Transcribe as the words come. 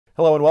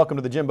Hello and welcome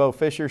to the Jimbo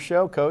Fisher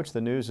Show. Coach, the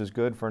news is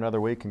good for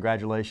another week.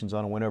 Congratulations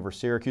on a win over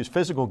Syracuse.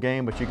 Physical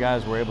game, but you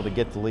guys were able to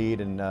get the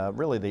lead, and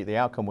really the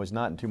outcome was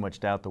not in too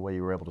much doubt the way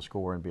you were able to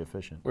score and be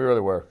efficient. We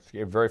really were.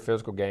 A very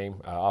physical game.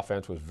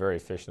 Offense was very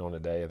efficient on the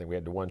day. I think we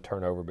had the one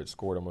turnover, but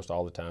scored almost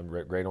all the time.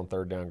 Great on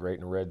third down, great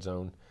in the red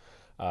zone.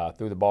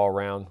 Threw the ball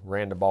around,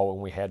 ran the ball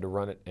when we had to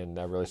run it, and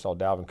I really saw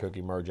Dalvin Cook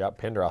emerge out.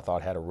 Pender, I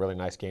thought, had a really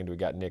nice game till he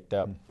got nicked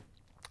up.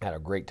 Had a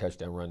great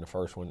touchdown run the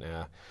first one.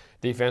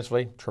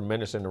 Defensively,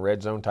 tremendous in the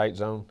red zone, tight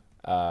zone.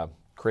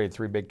 Created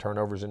 3 big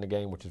turnovers in the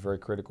game, which is very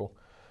critical.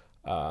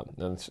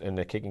 In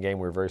the kicking game,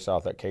 we were very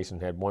solid. That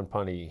Kaysen had one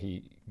punt.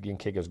 He didn't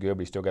kick as good,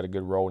 but he still got a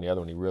good roll. And the other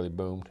one, he really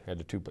boomed.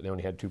 They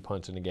only had 2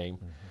 punts in the game.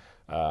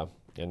 And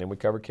then we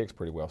covered kicks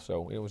pretty well.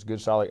 So it was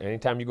good, solid.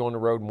 Anytime you go on the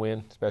road and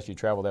win, especially you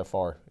travel that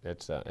far,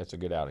 it's a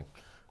good outing.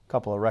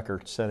 Couple of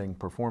record-setting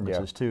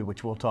performances too,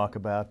 which we'll talk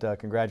about.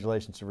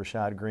 Congratulations to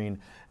Rashad Green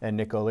and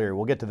Nick O'Leary.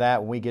 We'll get to that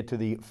when we get to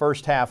the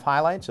first half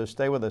highlights, so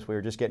stay with us. We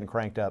were just getting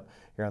cranked up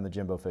here on the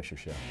Jimbo Fisher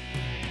Show.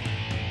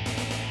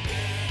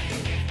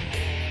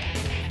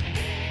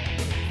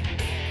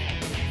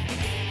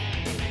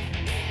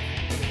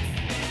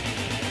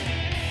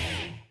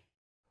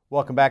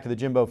 Welcome back to the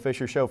Jimbo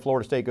Fisher Show.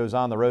 Florida State goes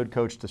on the road,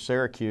 coach, to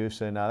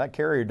Syracuse, and that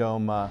Carrier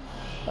Dome,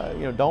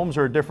 domes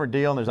are a different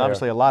deal, and there's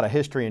obviously a lot of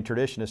history and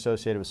tradition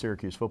associated with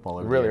Syracuse football.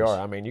 They really are.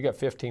 I mean, you got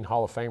 15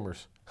 Hall of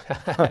Famers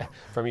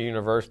from your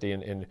university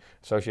and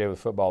associated with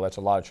football. That's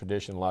a lot of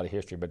tradition, a lot of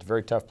history, but it's a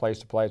very tough place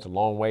to play. It's a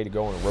long way to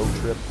go on a road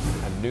trip,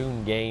 a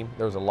noon game.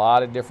 There was a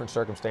lot of different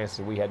circumstances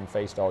that we hadn't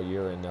faced all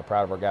year, and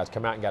proud of our guys.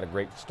 Come out and got a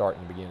great start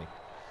in the beginning.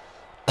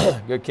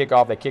 Good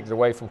kickoff. They kicked it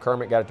away from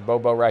Kermit, got it to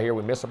Bobo right here.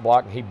 We miss a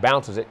block, and he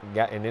bounces it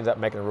and ends up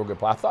making a real good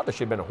play. I thought there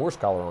should have been a horse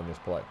collar on this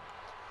play.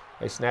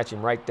 They snatch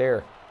him right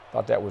there.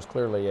 Thought that was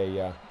clearly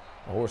a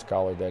horse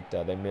collar that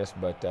they missed,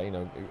 but I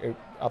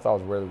thought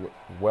it was a really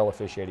well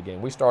officiated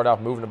game. We started off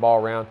moving the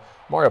ball around.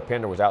 Mario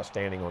Pender was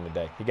outstanding on the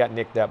day. He got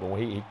nicked up, but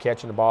when he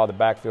catching the ball in the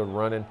backfield,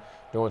 running,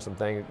 doing some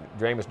things.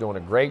 Dramus doing a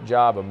great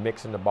job of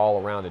mixing the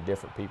ball around to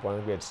different people. I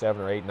think we had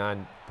 7 or 8,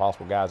 9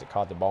 possible guys that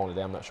caught the ball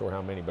today. I'm not sure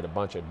how many, but a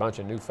bunch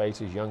of new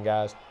faces, young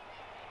guys.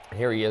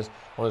 Here he is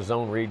on his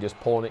zone read, just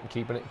pulling it and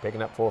keeping it,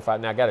 picking up 4 or 5.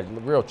 Now, got a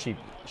real cheap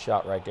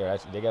shot right there.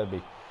 They got to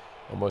be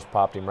almost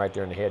popped him right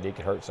there in the head. He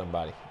could hurt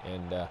somebody.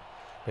 And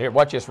here,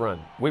 watch this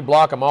run. We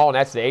block them all, and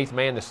that's the 8th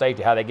man, the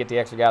safety, how they get the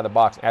extra guy out of the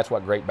box. That's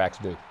what great backs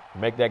do.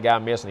 Make that guy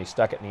miss, and he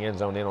stuck it in the end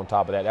zone in on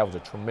top of that. That was a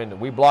tremendous.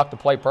 We blocked the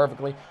play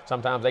perfectly.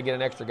 Sometimes they get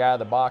an extra guy out of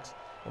the box,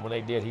 and when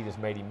they did, he just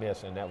made him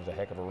miss, and that was a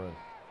heck of a run.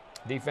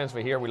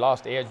 Defensively here, we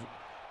lost the edge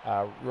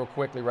real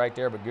quickly right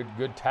there, but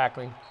good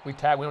tackling. We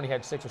only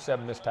had 6 or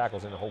 7 missed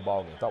tackles in the whole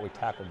ball game. Thought we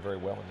tackled very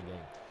well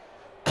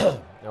in the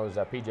game. That was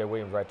P.J.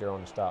 Williams right there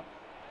on the stop.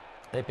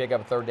 They pick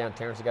up a 3rd down.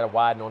 Terrence got a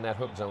widen on that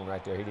hook zone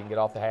right there. He didn't get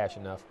off the hash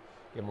enough.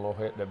 Give him a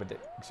little hit.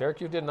 But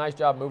Syracuse did a nice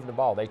job moving the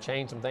ball. They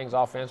changed some things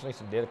offensively,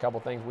 some did a couple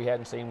things we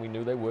hadn't seen. We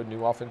knew they would.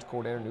 New offensive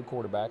coordinator, new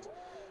quarterbacks.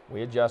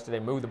 We adjusted. They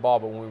moved the ball,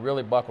 but when we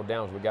really buckled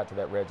down was we got to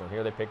that red zone.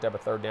 Here they picked up a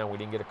 3rd down. We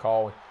didn't get a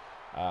call.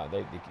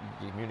 They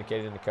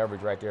communicated in the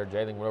coverage right there.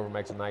 Jalen went over,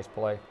 makes a nice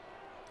play.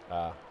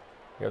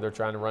 Here they're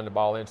trying to run the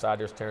ball inside.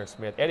 There's Terrence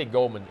Smith. Eddie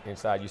Goldman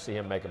inside. You see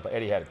him making play.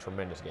 Eddie had a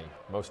tremendous game.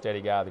 Most steady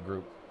guy of the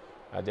group.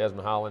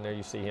 Desmond Holland there.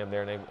 You see him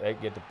there, and they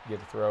get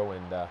to throw.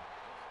 And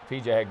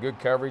PJ had good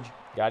coverage.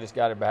 Guy just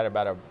got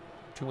about a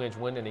 2-inch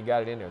wind, and he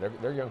got it in there.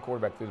 Their young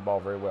quarterback threw the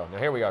ball very well. Now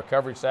here we are,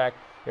 coverage sack.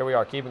 Here we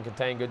are, keeping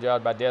contained. Good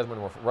job by Desmond.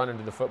 We're running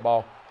to the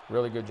football.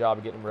 Really good job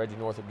of getting Reggie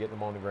Northup, getting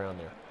them on the ground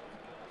there.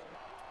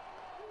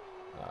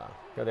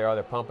 Here they are.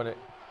 They're pumping it.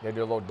 They do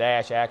a little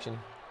dash action,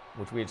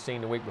 which we had seen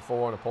the week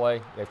before on a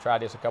play. They've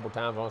tried this a couple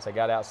times. Once they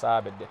got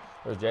outside, but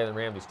there's Jalen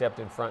Ramsey stepped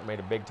in front,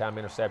 made a big-time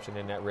interception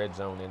in that red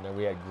zone, and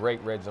we had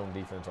great red zone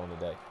defense on the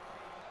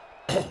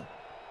day.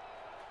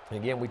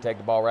 Again, we take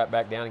the ball right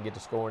back down and get to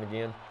scoring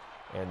again.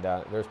 And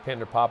there's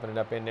Pender popping it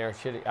up in there.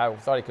 I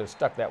thought he could have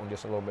stuck that one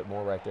just a little bit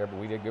more right there, but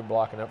we did good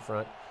blocking up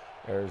front.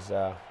 There's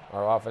our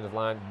offensive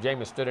line.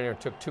 Jameis stood in there and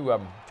took 2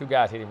 of them. 2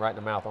 guys hit him right in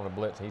the mouth on a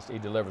blitz. He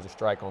delivers a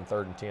strike on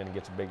 3rd and 10 and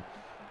gets a big.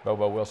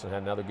 Bobo Wilson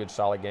had another good,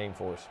 solid game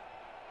for us.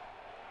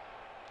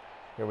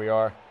 Here we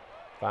are,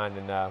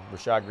 finding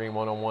Rashad Green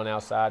one-on-one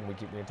outside, and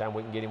anytime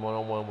we can get him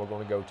one-on-one, we're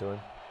going to go to him.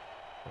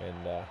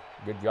 And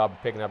good job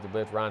of picking up the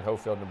blitz. Ryan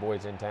Hofield and the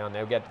boys in town.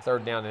 They've got the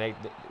 3rd down, and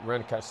they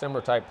run a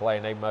similar type play,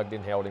 and they mugged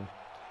and held him,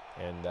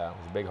 and it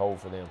was a big hole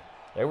for them.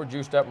 They were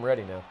juiced up and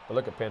ready now. But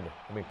look at Pender.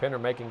 I mean, Pender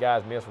making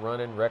guys miss,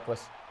 running,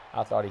 reckless.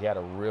 I thought he had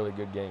a really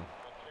good game,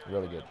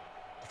 really good.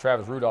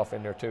 Travis Rudolph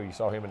in there too. You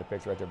saw him in the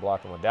picture right there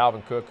blocking one.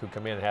 Dalvin Cook, who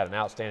come in and had an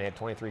outstanding, had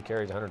 23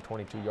 carries,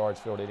 122 yards,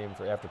 fielded him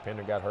after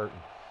Pender got hurt.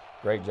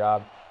 Great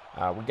job.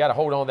 We got to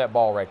hold on to that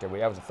ball right there.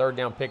 That was a 3rd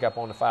down pickup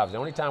on the 5. It was the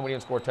only time we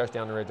didn't score a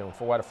touchdown in the red zone.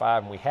 4 out of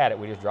 5, and we had it.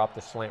 We just dropped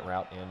the slant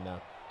route, and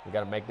we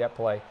got to make that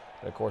play.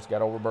 But of course,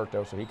 got over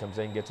Roberto, so he comes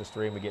in, gets us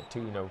 3, and we get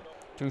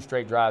 2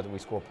 straight drives, and we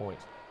score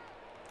points.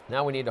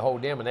 Now we need to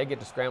hold them, and they get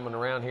to scrambling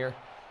around here.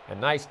 A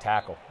nice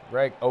tackle,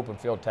 great open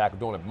field tackle,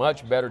 doing a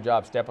much better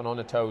job stepping on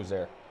the toes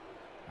there.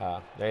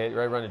 They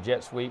run a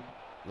jet sweep,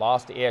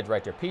 lost the edge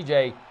right there.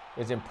 PJ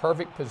is in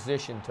perfect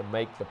position to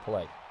make the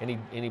play. And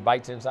he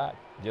bites inside.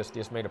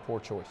 Just made a poor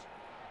choice.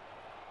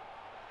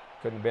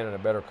 Couldn't have been in a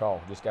better call.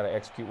 Just got to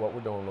execute what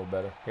we're doing a little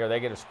better. Here they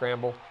get a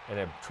scramble and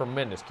a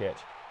tremendous catch.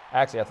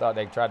 Actually, I thought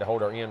they tried to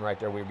hold our end right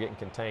there. We were getting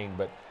contained,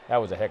 but that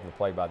was a heck of a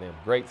play by them.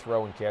 Great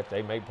throw and catch.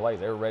 They made plays.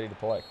 They were ready to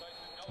play.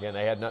 Again,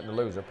 they had nothing to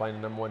lose. They're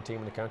playing the #1 team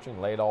in the country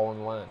and lay it all on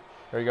the line.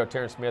 Here you go,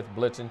 Terrence Smith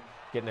blitzing,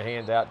 getting the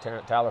hands out.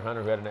 Tyler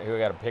Hunter, who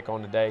got a pick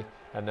on the day,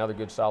 had another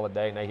good solid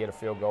day, and they hit a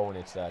field goal, and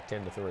it's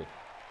 10-3.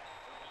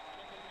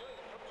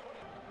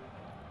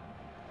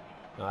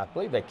 Now, I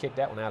believe they kicked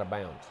that one out of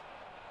bounds.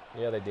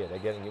 Yeah, they did.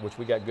 Which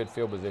we got good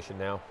field position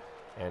now,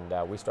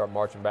 and we start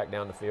marching back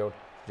down the field.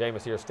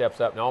 Jameis here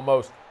steps up and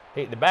almost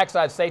the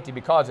backside safety,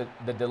 because of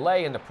the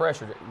delay and the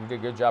pressure. You did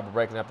a good job of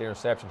breaking up the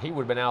interception. He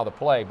would have been out of the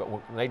play, but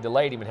when they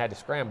delayed him and had to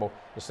scramble,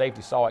 the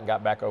safety saw it and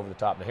got back over the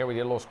top. Now here we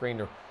did a little screen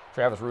to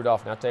Travis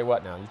Rudolph, and I'll tell you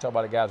what now, you talk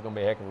about a guy who's going to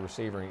be a heck of a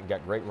receiver, and he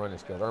got great running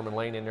skills. Erman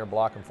Lane in there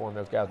blocking for him.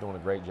 Those guys doing a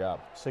great job.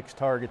 6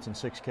 targets and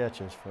 6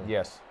 catches.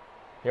 Yes.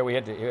 Here we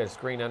had a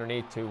screen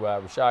underneath to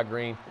Rashad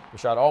Green.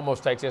 Rashad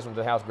almost takes this one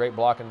to the house. Great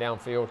blocking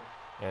downfield,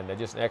 and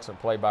just an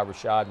excellent play by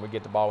Rashad. And we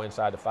get the ball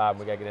inside the 5, and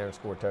we got to get there and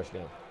score a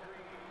touchdown.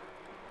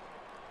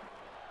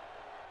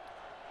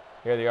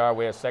 Here they are.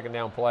 We have a 2nd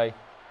down play.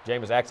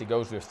 Jameis actually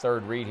goes to his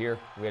 3rd read here.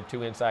 We had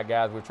 2 inside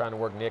guys. We were trying to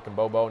work Nick and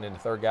Bobo, and then the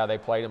 3rd guy, they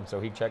played him. So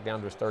he checked down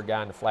to his 3rd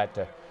guy in the flat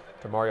to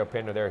Mario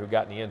Pender there, who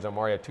got in the end zone.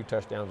 Mario had 2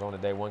 touchdowns on the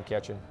day, 1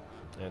 catching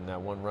and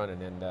 1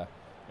 running, and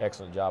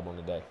excellent job on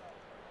the day.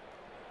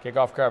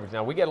 Kickoff coverage.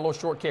 Now, we get a little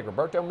short kick.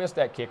 Roberto missed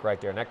that kick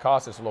right there, and that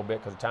cost us a little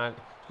bit because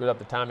screwed up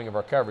the timing of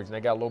our coverage, and they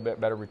got a little bit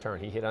better return.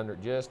 He hit under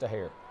it just a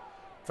hair.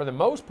 For the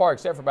most part,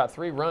 except for about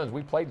 3 runs,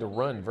 we played the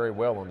run very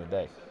well on the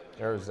day.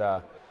 There's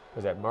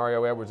was that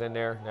Mario Edwards in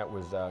there. That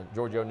was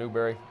Giorgio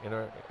Newberry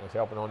was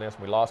helping on this.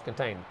 We lost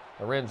containment.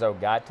 Lorenzo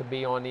got to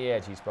be on the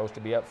edge. He's supposed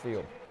to be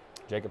upfield.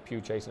 Jacob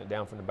Pugh chasing it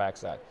down from the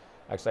backside.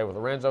 Like I say, with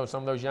Lorenzo and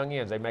some of those young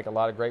ends, they make a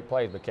lot of great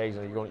plays, but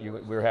occasionally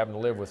we're having to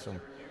live with some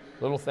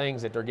little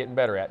things that they're getting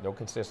better at. They'll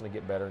consistently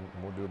get better, and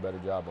we'll do a better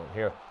job on it.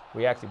 Here,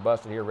 we actually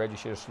busted here. Reggie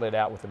should have slid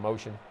out with the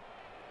motion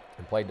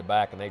and played the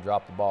back, and they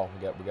dropped the ball.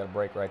 We got a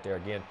break right there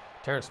again.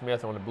 Terrence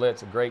Smith on the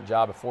blitz, a great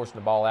job of forcing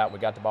the ball out. We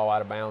got the ball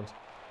out of bounds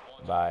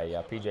by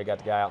PJ. Got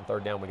the guy out on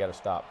 3rd down. We got to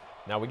stop.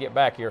 Now we get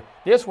back here.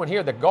 This one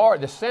here, the guard,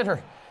 the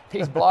center,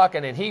 he's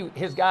blocking, and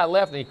his guy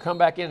left, and he come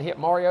back in and hit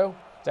Mario.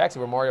 It's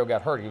actually where Mario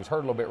got hurt. He was hurt a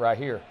little bit right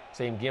here.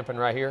 See him gimping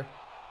right here?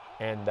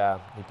 And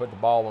he put the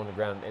ball on the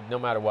ground. No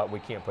matter what, we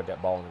can't put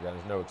that ball on the ground.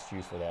 There's no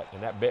excuse for that.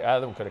 And that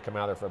other one could have come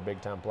out there for a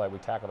big-time play. We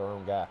tackled our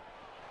own guy.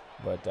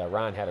 But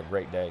Ryan had a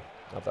great day.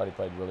 I thought he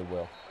played really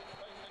well.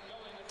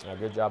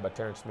 Good job by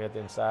Terrence Smith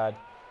inside.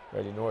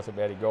 Reggie Northup,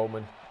 Eddie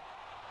Goldman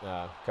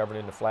covering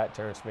in the flat.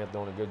 Terrence Smith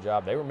doing a good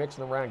job. They were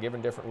mixing around,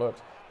 giving different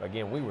looks. But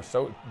again,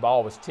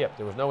 ball was tipped.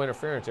 There was no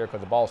interference there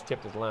because the ball was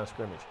tipped at the line of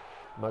scrimmage.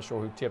 I'm not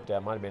sure who tipped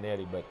that. Might have been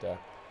Eddie. But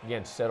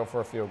again, settle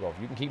for a field goal.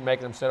 If you can keep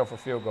making them settle for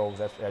field goals,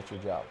 that's your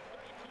job,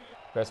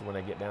 especially when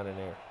they get down in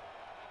there.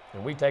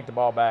 And we take the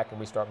ball back and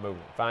we start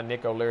moving. Find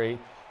Nick O'Leary.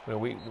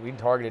 We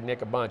targeted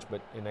Nick a bunch,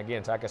 and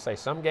again, like I say,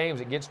 some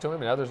games it gets to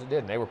him and others it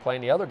didn't. They were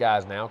playing the other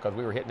guys now because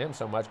we were hitting them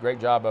so much.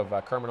 Great job of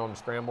Kermit on the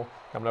scramble,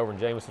 coming over in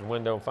Jameson's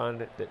window and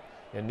finding it,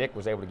 and Nick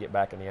was able to get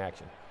back in the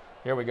action.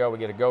 Here we go. We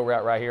get a go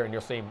route right here, and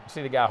you'll see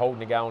the guy holding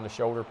the guy on the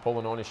shoulder,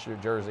 pulling on his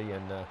jersey,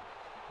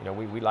 and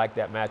we like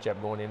that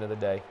matchup going into the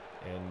day.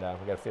 And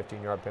we got a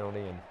 15-yard penalty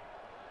and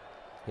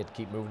get to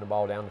keep moving the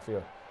ball down the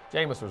field.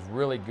 Jameis was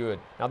really good.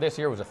 Now this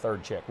here was a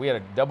 3rd check. We had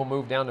a double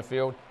move down the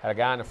field, had a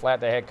guy in the flat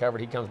they had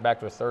covered. He comes back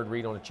to a 3rd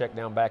read on a check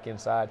down back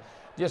inside.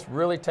 Just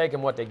really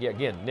taking what they get.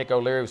 Again, Nick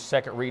O'Leary was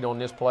 2nd read on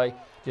this play.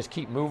 Just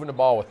keep moving the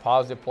ball with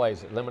positive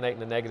plays, eliminating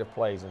the negative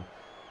plays, and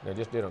they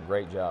just did a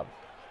great job.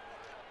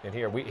 And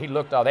here, he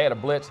looked, they had a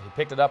blitz. He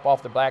picked it up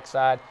off the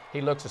backside. He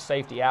looks a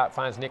safety out,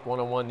 finds Nick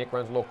one-on-one. Nick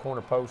runs a little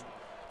corner post,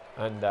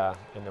 and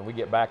then we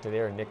get back to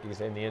there, and Nick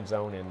is in the end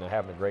zone and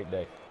having a great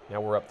day.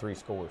 Now we're up 3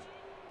 scores.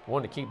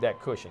 Wanted to keep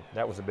that cushion.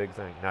 That was a big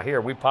thing. Now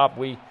here we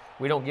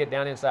don't get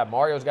down inside.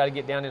 Mario's got to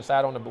get down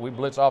inside we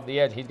blitz off the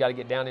edge. He's got to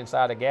get down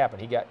inside the gap,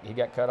 and he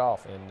got cut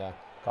off and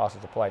cost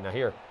us the play. Now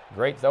here,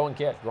 great throw and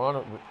catch.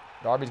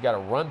 Darby's got to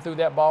run through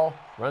that ball,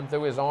 run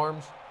through his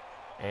arms,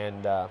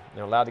 and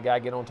allow the guy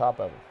to get on top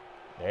of him.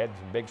 They had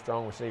some big,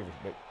 strong receivers.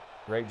 But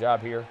great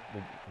job here.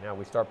 Now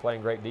we start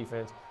playing great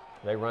defense.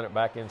 They run it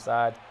back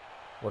inside.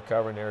 We're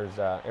covering.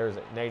 There's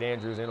Nate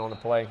Andrews in on the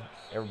play.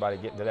 Everybody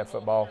getting to that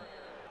football.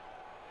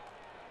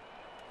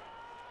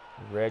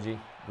 Reggie,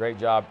 great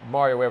job.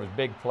 Mario Weber's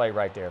big play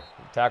right there.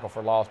 Tackle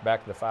for loss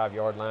back to the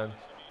 5-yard line.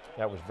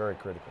 That was very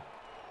critical.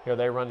 Here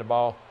they run the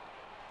ball,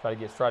 try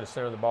to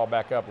center the ball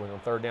back up. When on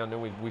 3rd down, then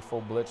we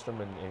full blitzed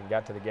them and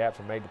got to the gaps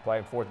and made the play.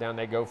 And 4th down,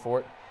 they go for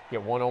it.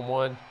 Get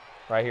one-on-one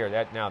right here.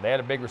 Now they had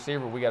a big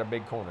receiver. We got a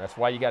big corner. That's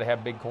why you got to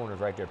have big corners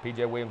right there.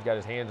 P.J. Williams got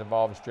his hands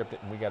involved and stripped it,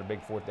 and we got a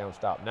big 4th down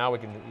stop. Now we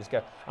can.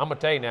 I'm gonna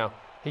tell you now.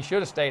 He should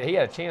have stayed. He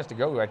had a chance to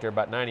go right there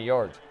about 90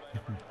 yards.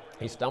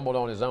 He stumbled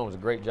on his own. It was a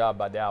great job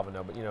by Dalvin,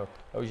 though. But,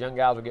 those young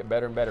guys will get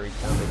better and better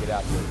each time they get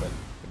out there. But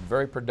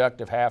very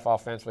productive half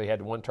offensively.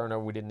 Had one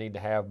turnover we didn't need to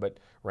have, but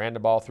ran the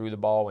ball, threw the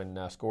ball, and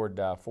scored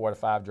 4 out of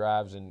 5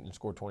 drives and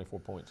scored 24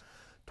 points.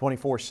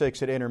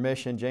 24-6 at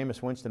intermission.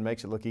 Jameis Winston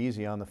makes it look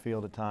easy on the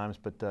field at times,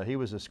 but he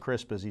was as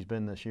crisp as he's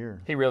been this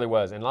year. He really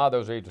was. And a lot of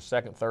those were either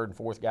second, third, and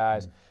fourth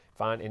guys.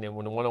 Fine. And then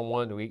when the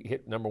one-on-one, we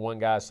hit number 1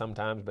 guys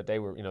sometimes, but they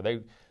were,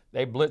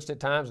 they blitzed at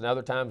times, and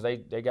other times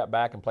they got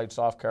back and played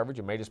soft coverage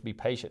and made us be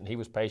patient. And he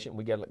was patient.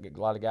 We got a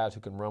lot of guys who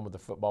can run with the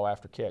football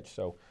after catch.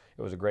 So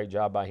it was a great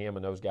job by him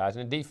and those guys.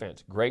 And in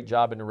defense, great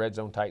job in the red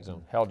zone, tight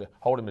zone.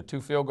 Hold him to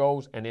 2 field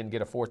goals and then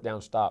get a 4th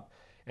down stop,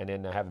 and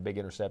then have a big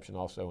interception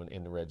also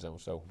in the red zone.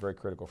 So very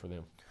critical for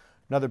them.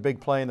 Another big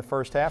play in the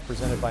first half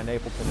presented by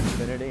Napleton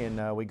Infinity,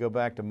 and we go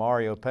back to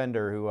Mario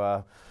Pender, who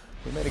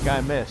he made a guy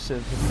miss, to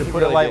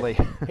put it lightly.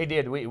 He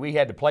did. We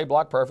had to play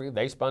block perfectly.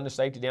 They spun the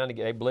safety down to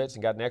they blitzed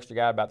and got an extra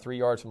guy about 3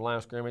 yards from the line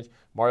of scrimmage.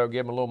 Mario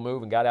gave him a little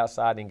move and got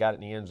outside and got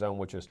it in the end zone,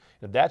 which is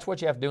that's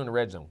what you have to do in the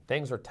red zone.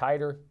 Things are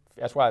tighter.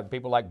 That's why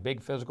people like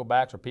big physical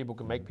backs, or people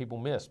can make people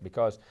miss,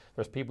 because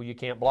there's people you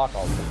can't block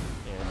all the time.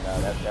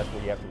 And that's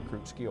where you have to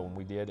recruit skill, and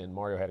we did, and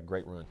Mario had a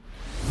great run.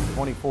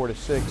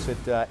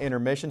 24-6 at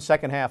intermission.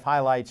 Second half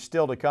highlights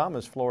still to come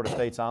as Florida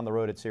State's on the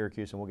road at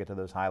Syracuse, and we'll get to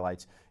those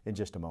highlights in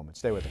just a moment.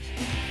 Stay with us.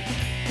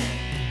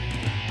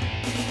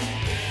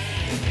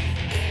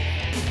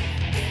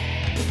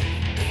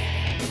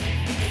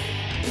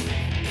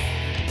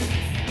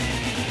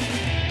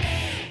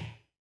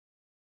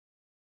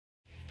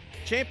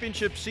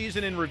 Championship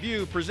season in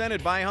review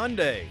presented by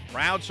Hyundai,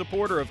 proud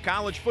supporter of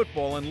college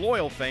football and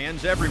loyal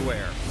fans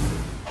everywhere.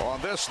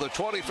 On this, the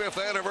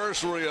 25th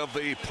anniversary of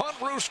the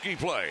Punt-Rooski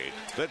play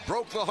that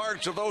broke the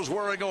hearts of those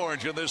wearing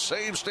orange in this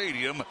same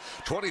stadium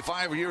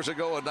 25 years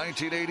ago in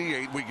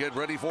 1988, we get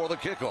ready for the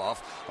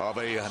kickoff of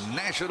a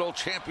national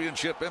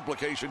championship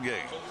implication game.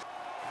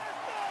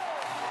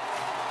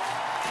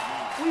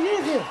 We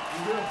in here.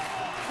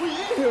 We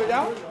in here,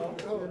 y'all.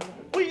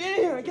 We in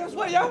here. And guess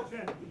what, y'all?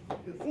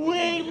 We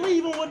ain't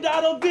leaving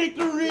without a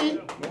victory.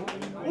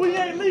 We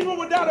ain't leaving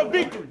without a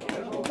victory.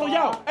 So,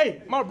 y'all,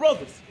 hey, my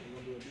brothers,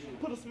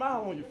 put a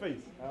smile on your face.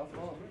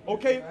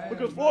 Okay?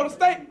 Because Florida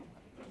State,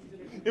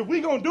 if we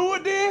gonna do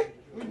it then,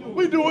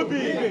 we do it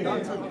big.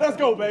 Let's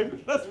go,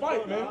 baby. Let's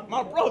fight, man.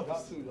 My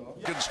brothers.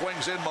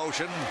 Swings in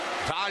motion.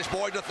 Ties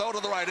Boyd to throw to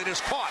the right. It is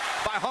caught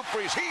by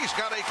Humphreys. He's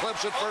got a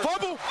Clemson first.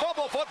 Fumble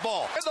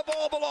football. And the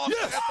ball belongs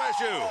to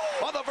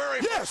FSU on the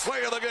very first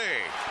play of the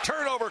game.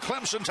 Turnover,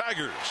 Clemson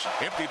Tigers.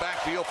 Empty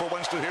backfield for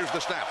Winston. Here's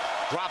the snap.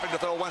 Dropping to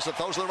throw. Winston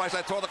throws to the right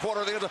side. Throw the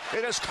quarter of the end.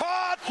 It is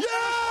caught.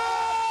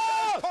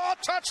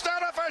 Caught. Touchdown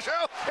FSU.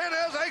 It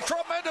is a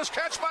tremendous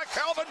catch by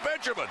Calvin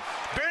Benjamin.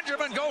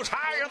 Benjamin goes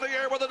high in the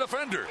air with the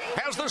defender.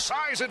 Has the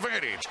size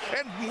advantage.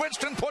 And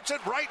Winston puts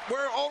it right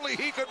where only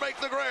he could make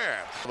the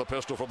grab. The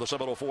pistol from the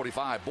Seminole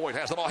 45. Boyd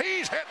has the ball.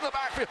 He's hitting the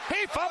backfield.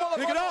 He fumbled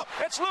the ball.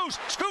 It's loose.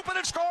 Scoop it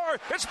and score.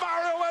 It's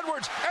Mario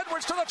Edwards.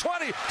 Edwards to the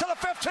 20, to the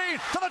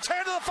 15, to the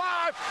 10, to the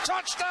 5.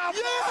 Touchdown.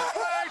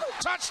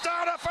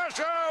 Touchdown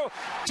FSU.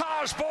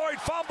 Taj Boyd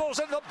fumbles,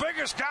 and the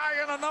biggest guy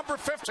in a number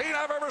 15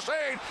 I've ever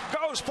seen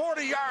goes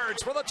 40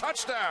 yards for the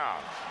touchdown.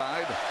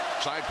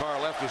 Sidecar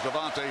left is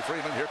Devontae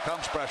Freeman. Here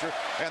comes pressure,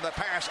 and the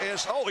pass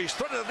is, he's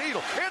threaded the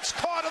needle. It's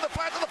caught in the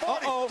flat to the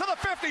 40, to the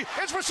 50.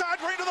 It's Rashad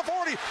Green to the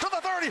 40, to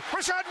the 30.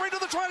 Rashad Green to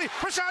the 20.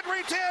 Rashad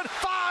Green 10,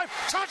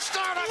 5.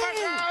 Touchdown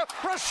FSU.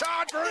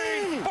 Rashad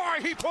Green.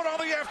 Boy, he put on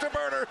the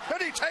afterburner,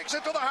 and he takes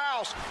it to the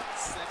house.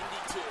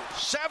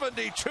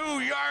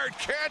 72-yard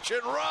catch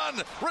and run.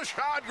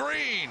 Rashad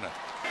Green.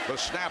 The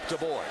snap to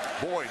Boyd.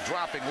 Boyd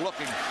dropping,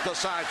 looking to the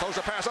side, throws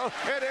a pass out.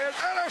 It is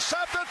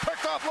intercepted,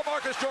 picked off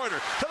LaMarcus Joyner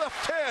to the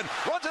 10,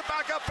 runs it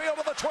back upfield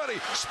to the 20,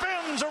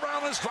 spins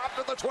around and is dropped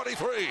at the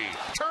 23.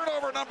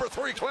 Turnover number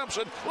 3,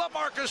 Clemson.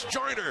 LaMarcus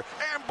Joyner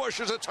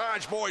ambushes a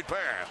Taj Boyd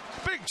pass.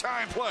 Big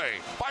time play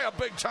by a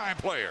big time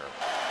player.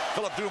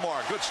 Philip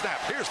Dumar, good snap.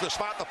 Here's the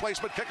spot, the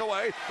placement, kick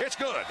away. It's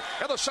good.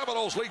 And the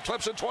Seminoles lead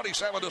Clemson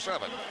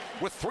 27-7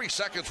 with 3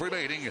 seconds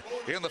remaining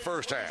in the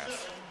first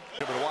half.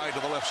 Wide to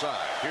the left side.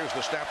 Here's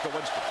the snap to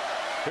Winston.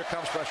 Here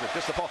comes pressure.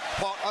 Gets the ball.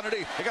 Ball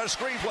underneath. He got a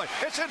screenplay.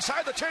 It's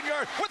inside the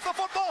 10-yard with the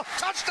football.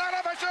 Touchdown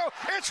FSU.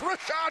 It's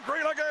Rashad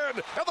Green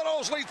again. And the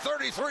Noles lead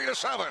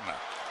 33-7.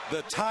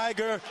 The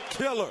Tiger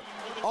Killer.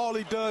 All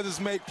he does is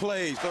make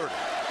plays. 30.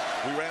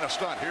 We ran a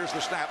stunt. Here's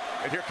the snap.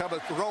 And here comes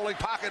a rolling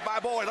pocket by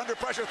Boyd. Under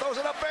pressure. Throws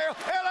it up there.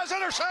 It is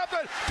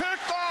intercepted.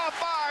 Picked off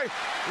by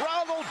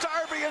Ronald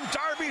Darby. And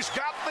Darby's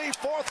got the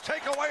 4th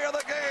takeaway of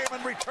the game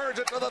and returns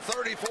it to the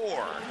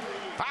 34.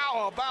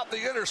 How about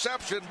the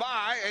interception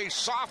by a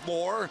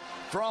sophomore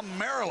from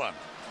Maryland?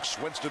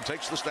 Winston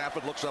takes the snap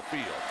and looks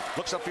upfield.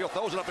 Throws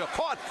it upfield.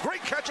 Caught.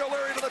 Great catch,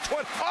 O'Leary to the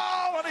 20.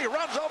 And he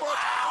runs over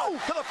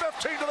to the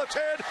 15, to the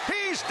 10.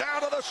 He's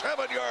down to the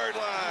 7-yard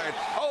line.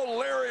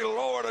 O'Leary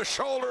lowered a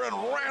shoulder and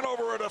ran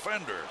over a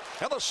defender.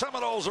 And the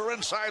Seminoles are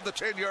inside the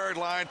 10-yard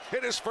line.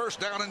 It is first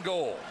down and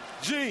goal.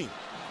 Gene.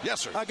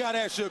 Yes, sir. I got to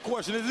ask you a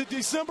question. Is it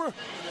December?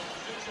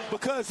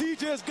 because he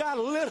just got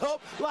lit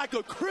up like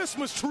a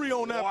Christmas tree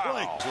on that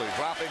play.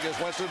 Dropping his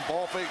Winston,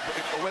 ball fake,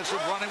 Winston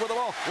running with the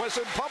ball.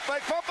 Winston, pump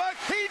fake.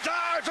 He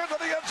dives into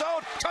the end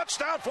zone.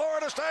 Touchdown,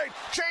 Florida State.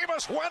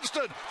 Jameis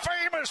Winston,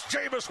 famous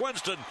Jameis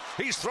Winston.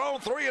 He's thrown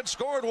 3 and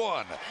scored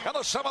 1. And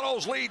the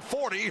Seminoles lead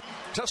 40-7.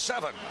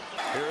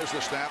 Here's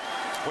the snap.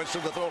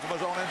 Winston to throw from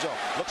his own end zone.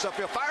 Looks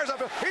upfield, fires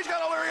upfield. He's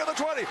got O'Leary at the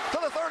 20, to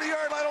the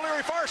 30-yard line.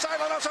 O'Leary far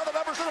sideline outside the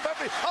numbers to the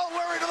 50.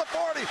 O'Leary to the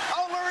 40.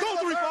 O'Leary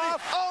to the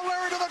 30.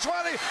 O'Leary to the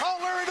 20.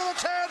 O'Leary to the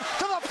 10.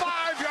 To the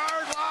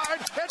 5-yard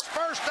line. It's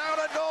first down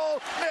and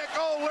goal. Nick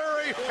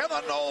O'Leary, and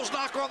the Noles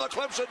knock on the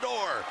Clemson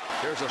door.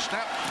 Here's a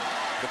snap.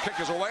 The kick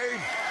is away.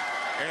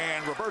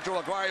 And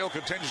Roberto Aguayo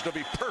continues to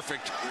be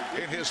perfect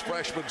in his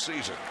freshman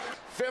season.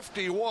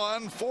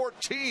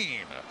 51-14.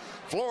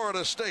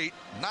 Florida State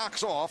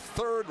knocks off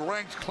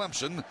third-ranked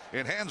Clemson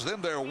and hands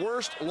them their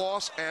worst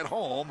loss at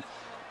home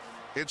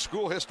in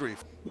school history.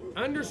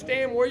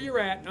 Understand where you're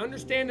at.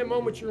 Understand the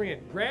moment you're in.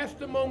 Grasp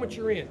the moment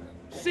you're in.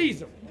 Seize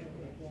them.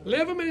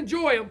 Live them and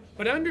enjoy them,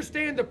 but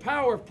understand the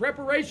power of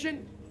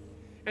preparation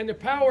and the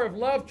power of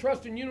love,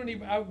 trust, and unity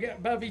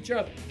above each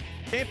other.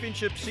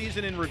 Championship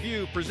season in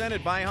review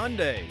presented by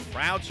Hyundai,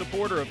 proud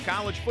supporter of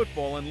college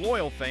football and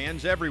loyal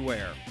fans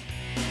everywhere.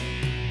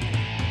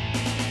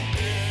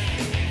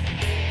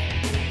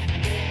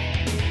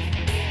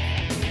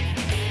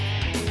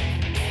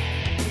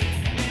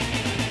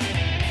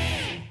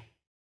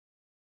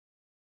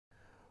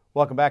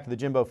 Welcome back to the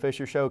Jimbo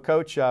Fisher Show.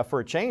 Coach, for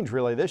a change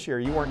really this year,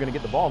 you weren't going to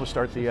get the ball to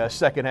start the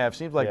second half.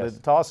 Seems like the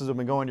tosses have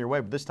been going your way,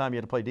 but this time you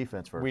had to play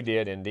defense first. We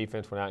did, and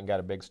defense went out and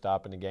got a big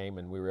stop in the game,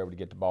 and we were able to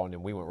get the ball, and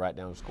then we went right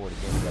down and scored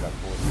again. We got our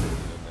fourth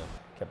and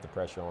kept the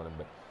pressure on them.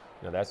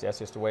 But that's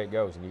just the way it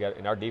goes,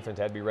 and our defense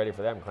had to be ready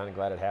for that. I'm kind of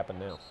glad it happened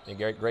now. And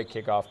great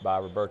kickoff by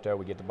Roberto.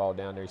 We get the ball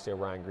down there. You see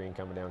Ryan Green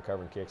coming down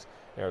covering kicks.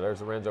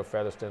 There's Lorenzo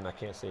Featherston. I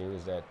can't see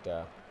who's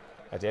that.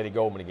 That's Eddie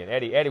Goldman again.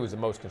 Eddie was the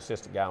most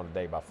consistent guy on the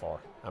day by far.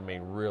 I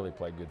mean, really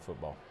played good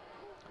football.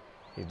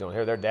 He's doing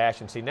here. They're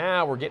dashing. See,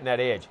 now we're getting that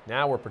edge.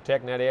 Now we're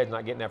protecting that edge,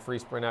 not getting that free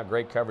sprint out.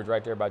 Great coverage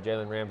right there by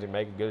Jalen Ramsey,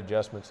 making good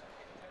adjustments.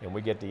 And we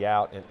get the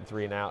out and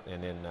 3 and out,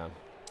 and then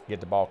get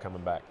the ball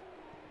coming back.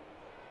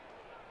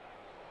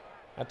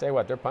 I tell you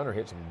what, their punter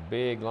hit some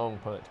big, long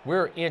punts.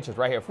 We're inches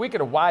right here. If we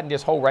could have widened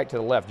this hole right to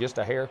the left just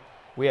a hair,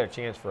 we had a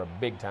chance for a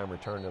big-time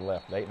return to the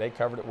left. They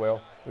covered it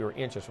well. We were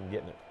inches from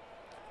getting it.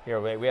 Here,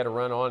 we had a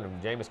run on,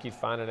 and Jameis keeps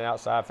finding it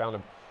outside. Found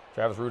him.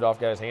 Travis Rudolph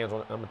got his hands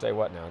on it. I'm going to tell you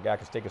what now. A guy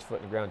can stick his foot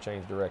in the ground and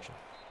change direction.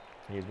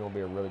 He's going to be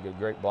a really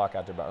great block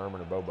out there by Ehrman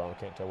or Bobo. I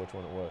can't tell which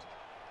one it was.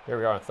 Here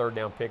we are on third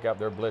down pickup.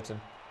 They're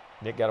blitzing.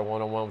 Nick got a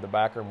one-on-one with the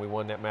backer, and we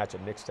won that match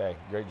at Nick's Day.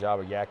 Great job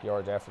of yak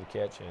yards after the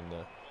catch, and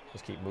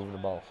just keep moving the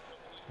ball.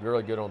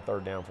 Really good on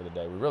third down for the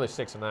day. We're really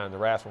 6-9. The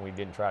last one we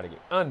didn't try to get.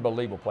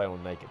 Unbelievable play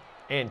on naked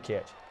and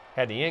catch.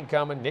 Had the end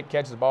coming. Nick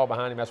catches the ball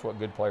behind him. That's what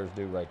good players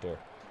do right there.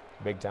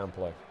 Big-time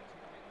play.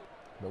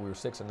 But we were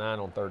 6-9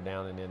 on third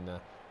down, and then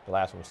the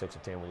last one was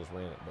 6-10. We just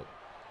ran it. But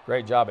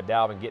great job of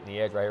Dalvin getting the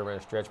edge right here, ran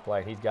a stretch play,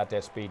 and he's got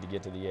that speed to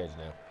get to the edge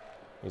now.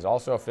 He's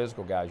also a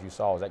physical guy, as you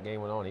saw as that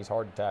game went on. He's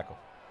hard to tackle.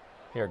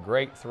 Here,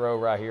 great throw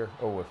right here.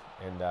 Oh,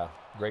 and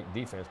great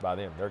defense by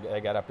them.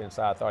 They got up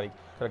inside. I thought he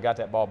could have got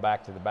that ball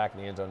back to the back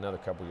of the end zone another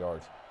couple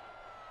yards.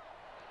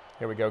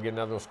 Here we go, get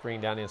another little screen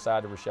down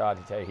inside to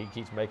Rashad. He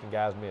keeps making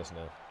guys miss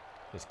now.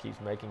 Just keeps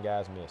making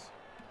guys miss.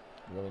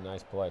 Really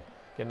nice play.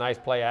 Get a nice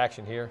play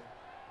action here.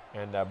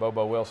 And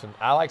Bobo Wilson.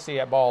 I like to see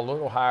that ball a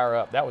little higher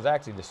up. That was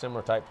actually the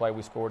similar type play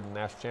we scored in the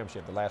national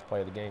championship, the last play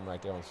of the game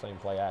right there on the same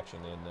play action.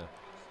 And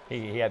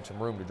he had some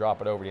room to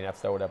drop it over. He didn't have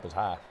to throw it up as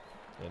high.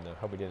 And I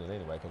hope he did it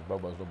anyway because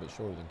Bobo's a little bit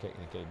shorter than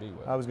KB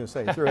was. I was going to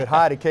say, he threw it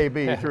high to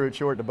KB, he threw it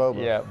short to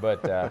Bobo. Yeah,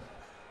 but it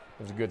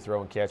was a good throw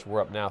and catch.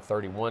 We're up now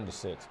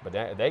 31-6. But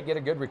they get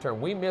a good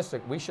return. We missed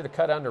it. We should have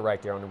cut under right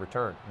there on the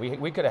return.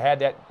 We could have had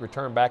that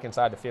return back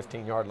inside the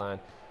 15-yard line,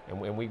 and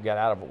we got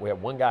out of it. We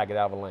had one guy get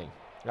out of a lane.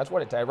 That's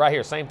what it takes. Right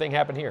here, same thing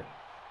happened here.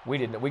 We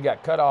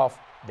got cut off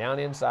down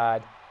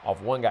inside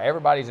off one guy.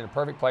 Everybody's in a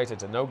perfect place.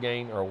 It's a no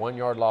gain or a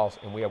 1-yard loss,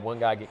 and we have one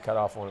guy get cut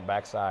off on the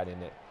backside,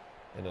 and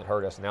it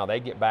hurt us. Now they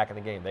get back in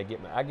the game.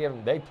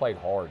 They played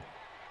hard.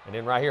 And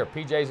then right here,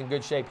 PJ's in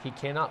good shape. He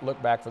cannot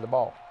look back for the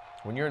ball.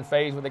 When you're in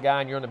phase with a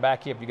guy and you're on the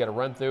back hip, you got to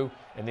run through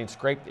and then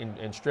scrape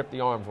and strip the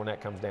arms when that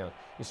comes down.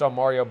 You saw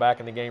Mario back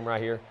in the game right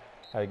here.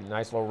 Had a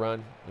nice little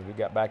run, and we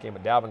got back in,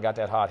 but Dalvin got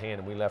that hot hand,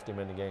 and we left him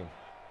in the game.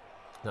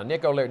 Now,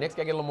 Nick's got to get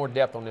a little more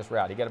depth on this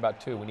route. He got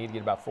about 2. We need to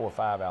get about 4 or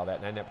 5 out of that.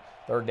 And then that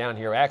third down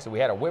here, actually, we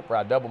had a whip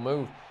route, double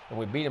move, and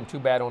we beat him too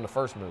bad on the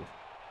first move.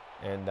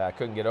 And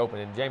couldn't get open.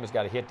 And Jameis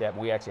got to hit that.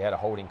 We actually had a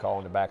holding call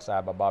on the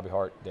backside by Bobby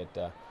Hart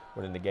that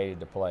would have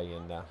negated the play.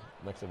 And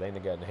like I said, they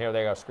negated. And here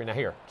they go, screen. Now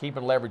here,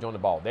 keeping leverage on the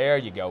ball. There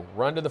you go.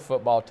 Run to the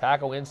football,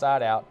 tackle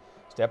inside out,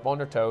 step on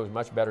their toes.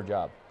 Much better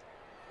job.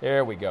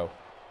 There we go.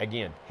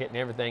 Again, hitting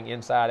everything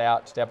inside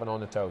out, stepping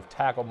on the toes.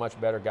 Tackle much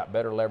better, got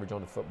better leverage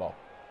on the football.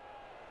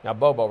 Now,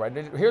 Bobo, right,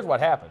 here's what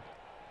happened.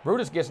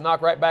 Brutus gets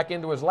knocked right back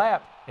into his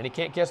lap, and he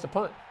can't catch the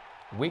punt.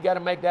 We got to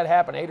make that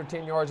happen 8 or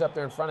 10 yards up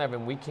there in front of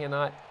him. We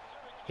cannot.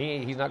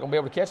 he's not going to be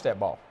able to catch that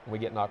ball when we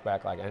get knocked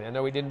back like that. And I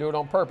know he didn't do it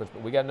on purpose,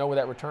 but we got to know where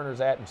that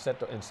returner's at and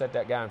set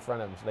that guy in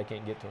front of him so they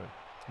can't get to him.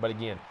 But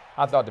again,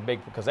 I thought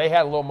because they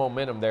had a little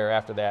momentum there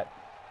after that,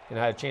 and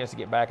I had a chance to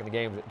get back in the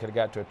game. It could have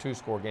got to a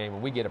 2-score game,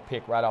 and we get a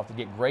pick right off to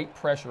get great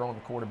pressure on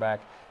the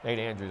quarterback, Nate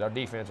Andrews. Our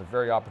defense was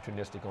very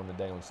opportunistic on the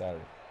day on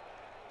Saturday.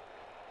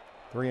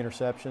 3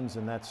 interceptions,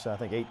 and that's, I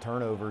think, 8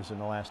 turnovers in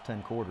the last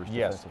 10 quarters.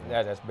 Yes,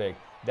 that's big.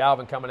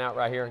 Dalvin coming out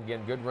right here and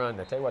getting good run.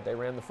 I tell you what, they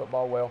ran the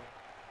football well.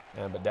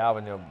 But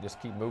Dalvin,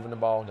 just keep moving the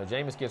ball. Now,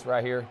 Jameis gets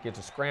right here, gets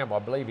a scramble. I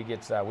believe he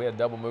gets, we had a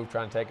double move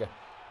trying to take a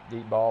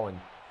deep ball, and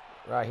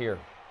right here,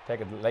 take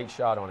a late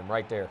shot on him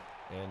right there.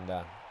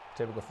 And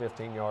typical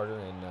 15-yarder,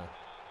 and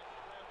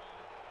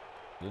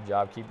good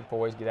job. Keep your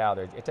poise, get out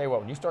of there. I tell you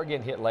what, when you start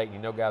getting hit late, you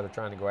know guys are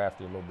trying to go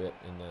after you a little bit,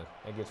 and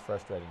that gets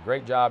frustrating.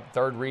 Great job.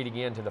 Third read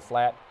again to the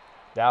flat.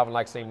 Dalvin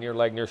likes to see him near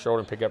leg, near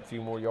shoulder, and pick up a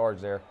few more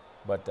yards there.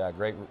 But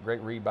great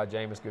read by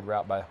Jameis, good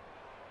route by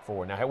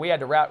Ford. Now, we had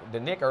to route the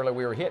Nick earlier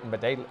we were hitting,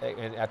 but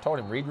and I told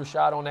him, read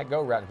Rashad on that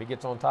go route if he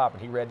gets on top,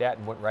 and he read that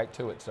and went right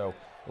to it. So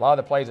a lot of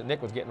the plays that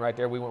Nick was getting right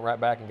there, we went right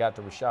back and got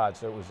to Rashad.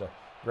 So it was a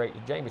great.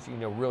 Jameis,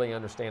 really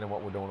understanding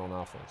what we're doing on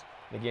offense.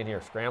 And again here,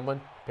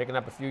 scrambling, picking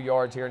up a few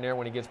yards here and there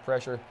when he gets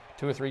pressure.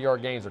 2 or 3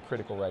 yard gains are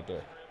critical right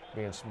there.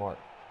 Being smart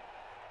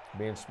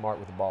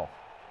with the ball.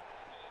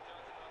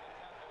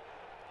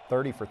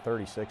 30 for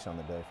 36 on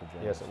the day for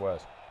Jameis. Yes, it was.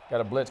 Got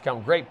a blitz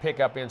coming. Great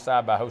pickup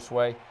inside by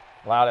Josue.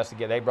 Allowed us to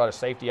get. They brought a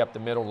safety up the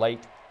middle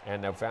late,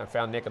 and they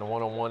found Nick in a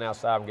one-on-one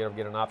outside and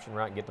get an option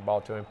right and get the ball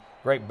to him.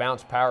 Great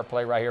bounce power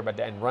play right here,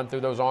 and run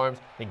through those arms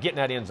and get in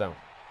that end zone.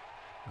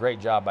 Great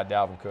job by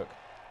Dalvin Cook.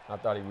 I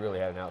thought he really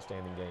had an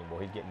outstanding game.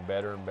 Boy, he's getting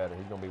better and better.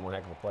 He's going to be one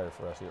heck of a player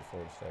for us here at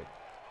Florida State.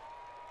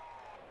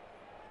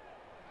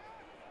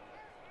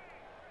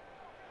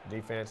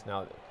 Defense,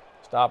 now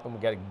stop him. We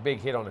got a big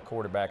hit on the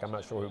quarterback. I'm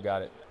not sure who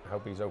got it. I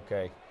hope he's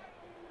okay.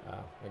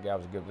 That guy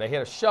was good. They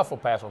hit a shuffle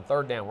pass on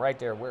 3rd down right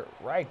there. We're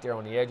right there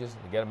on the edges.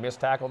 They got a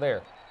missed tackle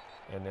there.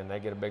 And then they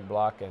get a big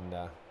block, and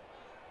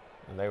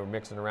they were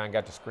mixing around,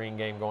 got the screen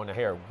game going to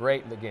here.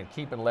 Great, again,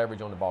 keeping leverage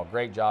on the ball.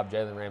 Great job,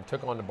 Jalen Ram.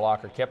 Took on the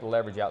blocker, kept the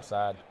leverage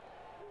outside.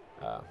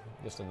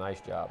 Just a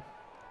nice job.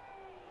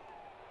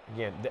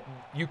 Again,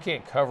 you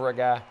can't cover a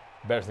guy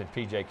better than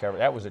PJ covered.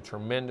 That was a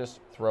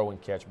tremendous throw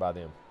and catch by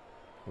them.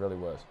 It really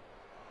was.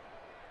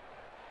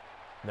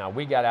 Now,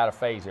 we got out of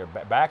phase here.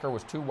 Backer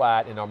was too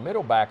wide, and our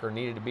middle backer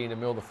needed to be in the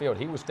middle of the field.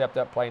 He was stepped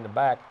up playing the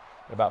back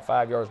about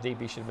 5 yards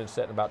deep. He should have been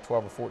sitting about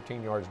 12 or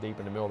 14 yards deep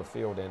in the middle of the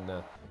field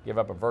and give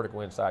up a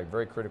vertical inside.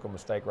 Very critical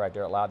mistake right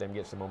there. Allowed them to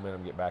get some momentum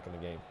and get back in the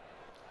game.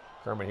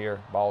 Kermit here,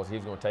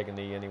 he's going to take a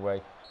knee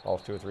anyway.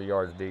 Ball's 2 or 3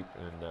 yards deep.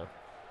 And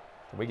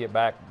we get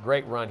back.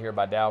 Great run here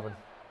by Dalvin.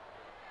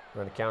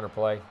 Run a counter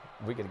play.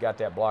 If we could have got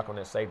that block on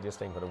that safety, this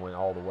thing could have went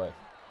all the way.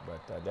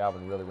 But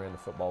Dalvin really ran the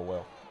football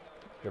well.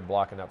 Good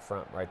blocking up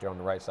front right there on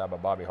the right side by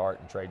Bobby Hart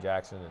and Trey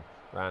Jackson and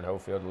Ryan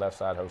Hofield, the left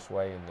side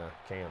Josue and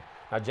Cam.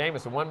 Now,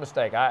 Jameis, the one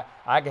mistake.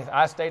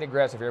 I stayed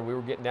aggressive here. We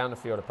were getting down the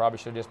field. It probably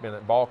should have just been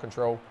at ball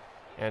control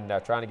and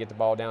trying to get the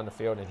ball down the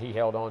field, and he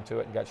held on to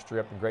it and got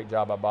stripped, and great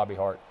job by Bobby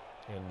Hart.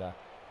 And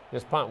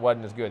this punt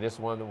wasn't as good. This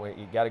one,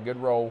 he got a good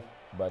roll,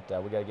 but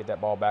we got to get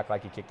that ball back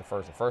like he kicked the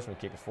first. The first one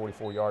he kicked was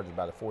 44 yards,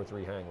 about a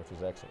 4-3 hang, which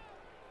was excellent.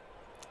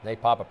 They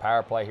pop a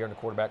power play here in the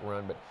quarterback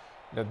run, but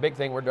the big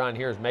thing we're doing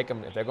here is make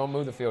them, if they're going to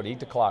move the field, eat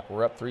the clock.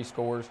 We're up 3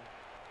 scores.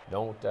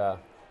 Don't give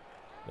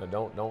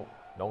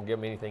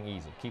them anything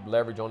easy. Keep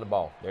leverage on the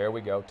ball. There we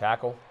go.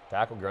 Tackle,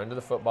 run to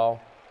the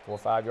football. 4 or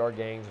 5 yard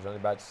gains. There's only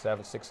about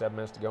 6, 7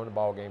 minutes to go in the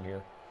ball game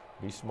here.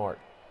 Be smart.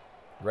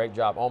 Great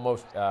job.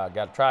 Almost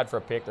got tried for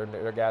a pick.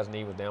 Their guy's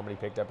knee was down, but he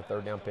picked up a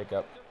 3rd down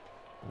pickup.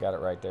 Got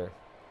it right there.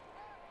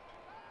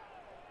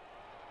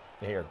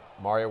 Here,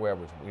 Mario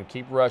Weber. You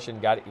keep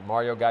rushing.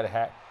 Mario got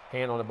a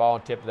hand on the ball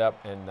and tipped it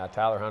up, and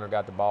Tyler Hunter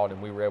got the ball,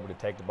 and we were able to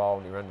take the ball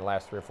and run the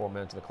last 3 or 4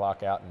 minutes of the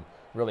clock out and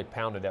really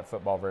pounded that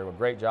football very well.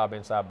 Great job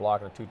inside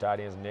blocking the 2 tight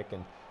ends, Nick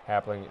and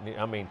Hapling.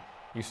 I mean,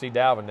 you see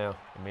Dalvin now.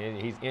 I mean,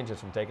 he's inches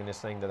from taking this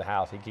thing to the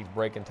house. He keeps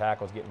breaking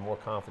tackles, getting more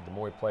confident. The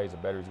more he plays, the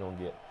better he's going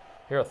to get.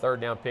 Here, a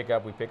 3rd down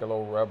pickup. We pick a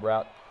little rub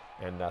route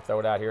and throw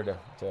it out here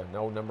to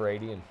no number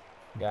 80. And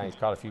he's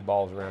caught a few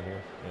balls around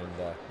here.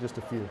 And just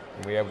a few.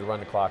 And we were able to run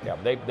the clock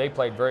out. They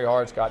played very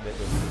hard. Scott did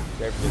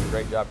a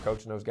great job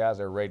coaching those guys.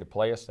 They were ready to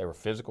play us. They were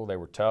physical. They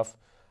were tough.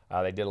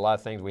 They did a lot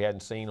of things we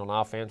hadn't seen on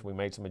offense. We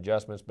made some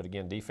adjustments. But,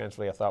 again,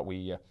 defensively, I thought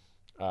we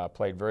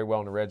played very well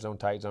in the red zone,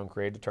 tight zone,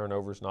 created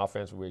turnovers. And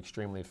offensively, we were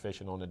extremely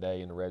efficient on the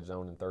day in the red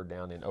zone and 3rd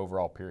down and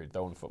overall period,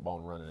 throwing the football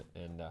and running it.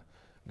 And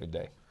good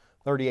day.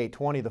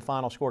 38-20, the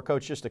final score.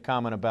 Coach, just a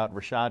comment about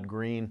Rashad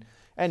Green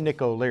and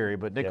Nick O'Leary,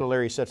 but Nick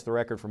O'Leary sets the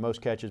record for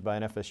most catches by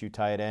an FSU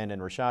tight end,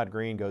 and Rashad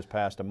Green goes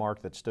past a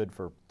mark that stood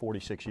for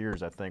 46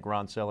 years, I think,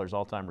 Ron Seller's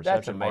all-time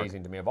reception mark. That's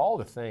amazing to me. Of all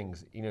the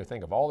things,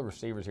 think of all the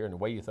receivers here and the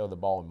way you throw the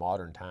ball in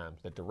modern times,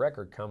 that the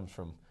record comes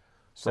from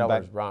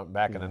Sellers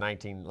back in the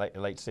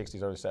late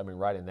 60s, early 70s,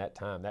 right in that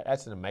time.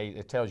 That's an amazing,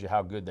 it tells you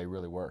how good they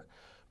really were.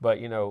 But,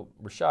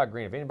 Rashad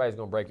Green, if anybody's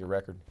going to break your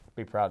record,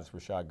 be proud of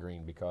Rashad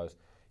Green because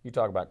you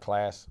talk about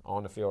class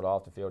on the field,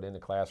 off the field, in the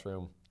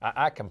classroom.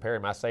 I compare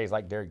him. I say he's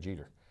like Derek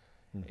Jeter.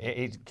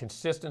 He's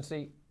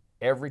consistency.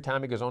 Every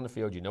time he goes on the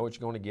field, you know what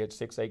you're going to get: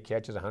 6-8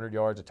 catches, 100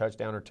 yards, a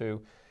touchdown or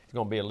two. He's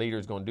going to be a leader.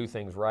 He's going to do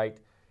things right.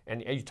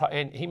 And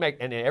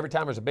every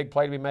time there's a big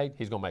play to be made,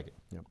 he's going to make it.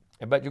 Yep.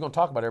 But you're going to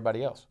talk about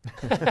everybody else.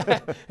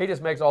 He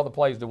just makes all the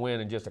plays to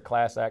win, and just a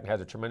class act, and has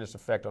a tremendous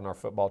effect on our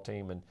football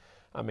team. And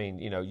I mean,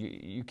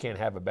 you can't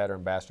have a better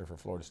ambassador for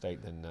Florida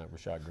State than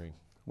Rashad Green.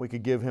 We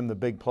could give him the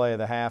big play of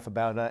the half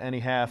about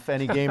any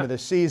game of the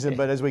season,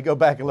 but as we go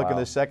back and look at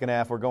the second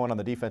half, we're going on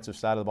the defensive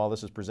side of the ball.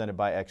 This is presented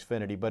by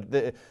Xfinity, but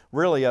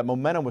really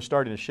momentum was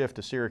starting to shift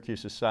to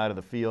Syracuse's side of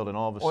the field, and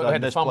all of a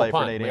sudden this play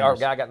for Nate Andrews. Our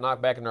guy got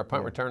knocked back in our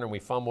punt return, and we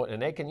fumbled,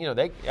 and they can,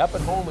 they up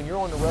at home when you're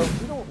on the road,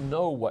 you don't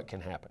know what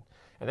can happen.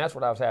 And that's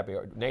what I was happy.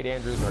 Nate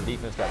Andrews and our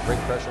defense got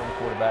great pressure on the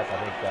quarterback.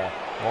 I think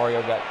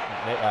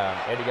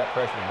Eddie got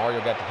pressure, and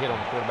Mario got the hit on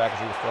the quarterback as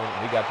he was throwing it,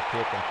 and we got the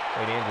pick, and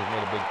Nate Andrews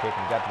made a big pick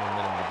and got the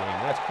momentum of the game.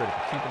 And that's critical,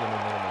 keeping the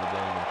momentum of the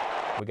game. And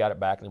we got it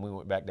back, and then we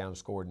went back down and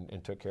scored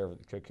and took care of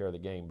the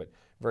game. But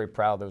very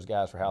proud of those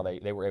guys for how they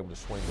were able to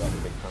swing that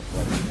big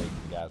complex and make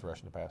the guys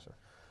rushing the passer.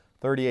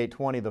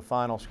 38-20, the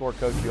final score.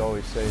 Coach, you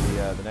always say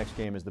the next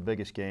game is the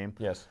biggest game.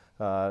 Yes.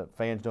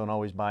 Fans don't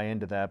always buy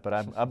into that, but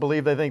I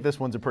believe they think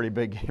this one's a pretty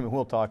big game, and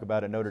we'll talk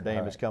about it. Notre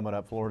Dame is coming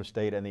up, Florida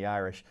State and the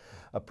Irish.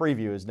 A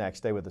preview is next.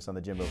 Stay with us on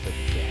the Jimbo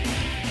Fisher Show.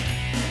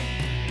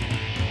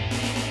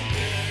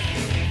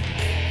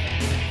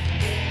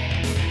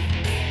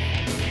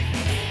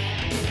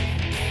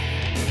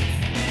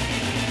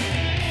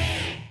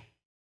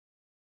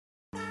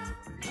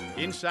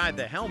 Inside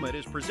the Helmet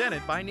is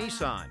presented by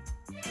Nissan.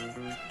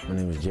 My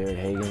name is Jared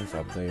Higgins.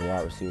 I play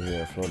wide receiver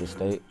here at Florida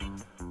State.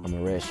 I'm a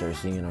redshirt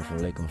senior. I'm from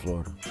Lakeland,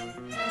 Florida.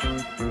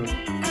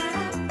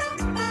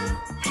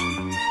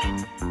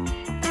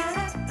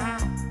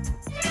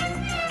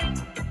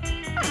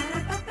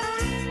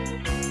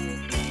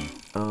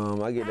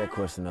 I get that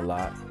question a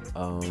lot.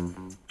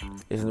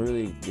 It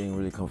didn't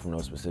really come from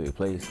no specific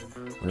place.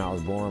 When I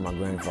was born, my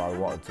grandfather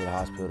walked to the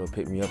hospital,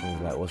 picked me up,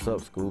 and was like, "What's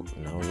up, Scoop?"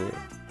 And that was it.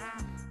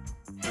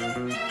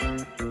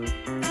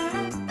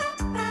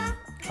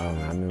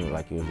 I remember it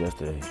like it was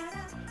yesterday.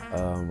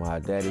 My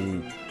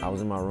daddy, I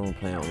was in my room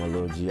playing with my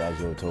little G.I.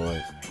 Joe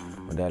toys.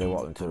 My daddy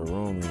walked into the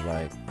room, he was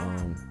like,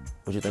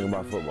 "What you think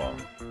about football?"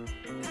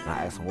 And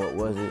I asked him what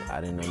was it.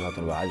 I didn't know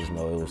nothing about it. I just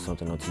know it was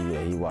something on TV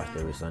that he watched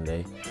every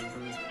Sunday.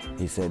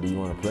 He said, "Do you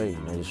want to play?"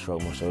 And I just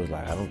shrugged my shoulders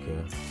like, "I don't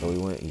care." So we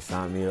went, he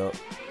signed me up,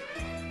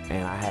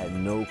 and I had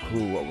no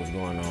clue what was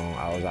going on.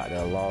 I was out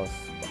there lost.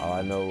 All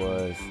I know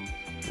was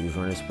he was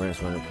running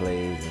sprints, running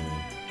plays, and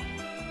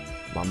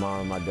my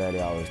mom and my daddy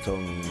always told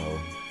me,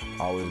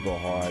 always go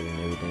hard, and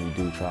everything you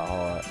do, try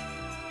hard.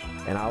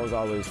 And I was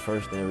always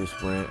first in every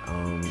sprint.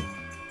 I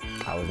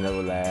was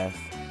never last.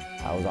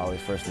 I was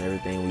always first in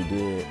everything we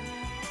did.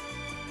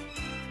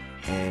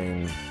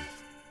 And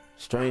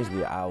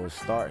strangely, I was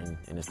starting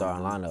in the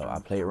starting lineup. I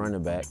played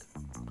running back,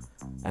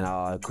 and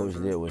all our coach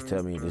did was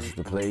tell me, "This is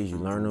the plays, you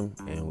learn them,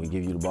 and we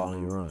give you the ball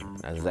and you run."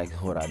 That's exactly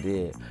what I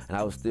did. And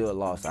I was still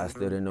lost. I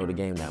still didn't know the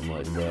game that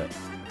much. But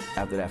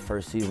after that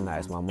first season, I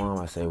asked my mom,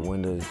 I said,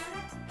 "When does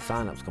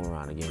sign-ups come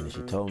around again?" And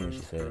she told me, she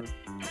said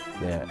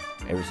that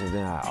ever since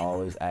then, I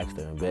always asked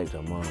her and begged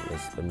her, "Mom,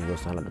 let me go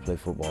sign up to play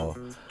football."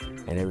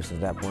 And ever since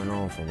that point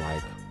on, from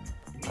I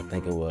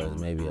think it was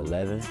maybe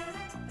 11,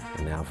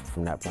 and now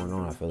from that point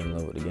on, I fell in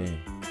love with the game.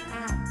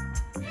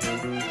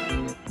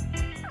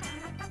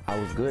 I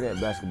was good at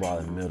basketball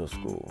in middle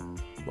school,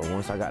 but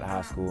once I got to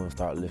high school and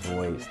started lifting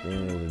weights,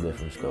 then it was a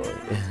different story.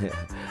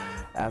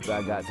 After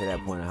I got to that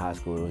point in high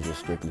school, it was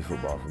just strictly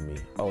football for me.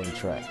 Oh, and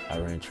track. I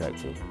ran track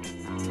too.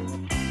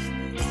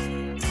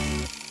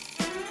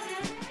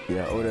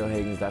 Yeah, Odell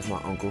Higgins, that's my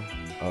uncle.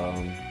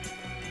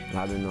 And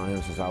I've been knowing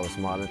him since I was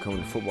small. I've been coming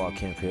to football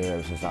camp here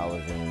ever since I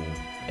was in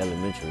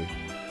elementary.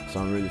 So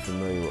I'm really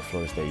familiar with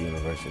Florida State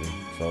University.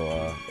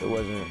 So it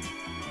wasn't,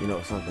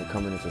 something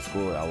coming into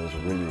school I was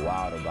really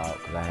wild about,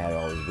 because I had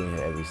always been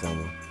here every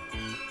summer.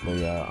 But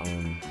yeah,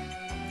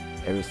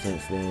 ever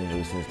since then,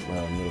 middle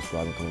school,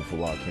 I've been coming to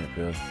football camp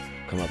here,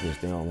 come up here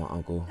staying with my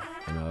uncle,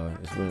 and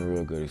it's been a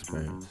real good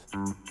experience.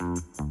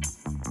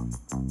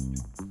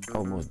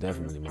 Oh, most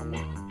definitely my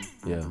mom,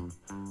 yeah,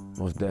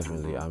 most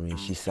definitely. I mean,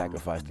 she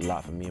sacrificed a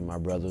lot for me and my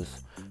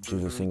brothers. She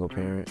was a single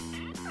parent,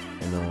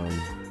 and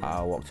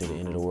I walked to the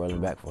end of the world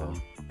and back for her.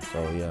 So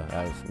yeah,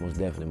 that's most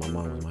definitely my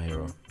mom was my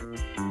hero.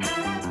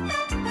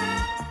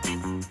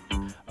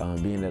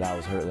 Being that I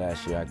was hurt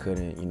last year, I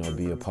couldn't,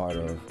 be a part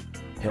of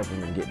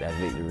helping them get that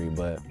victory,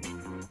 but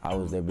I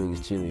was their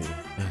biggest cheerleader.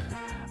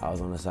 I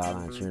was on the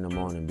sideline cheering them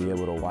on, and be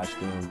able to watch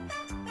them,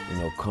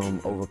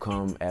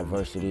 overcome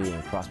adversity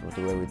and prosper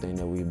through everything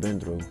that we've been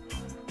through.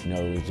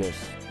 It was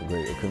just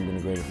great. It couldn't have been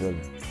a greater feeling.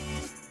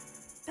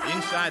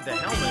 Inside the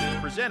Helmet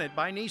is presented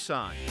by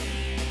Nissan.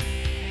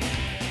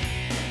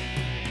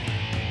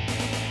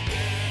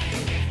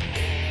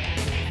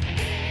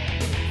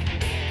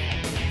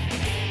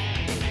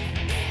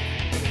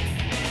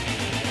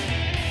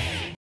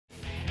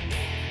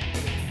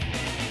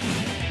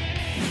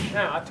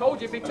 Now, told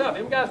you it'd be tough.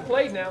 Them guys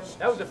played now.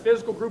 That was a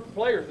physical group of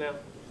players now.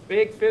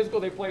 Big, physical.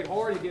 They played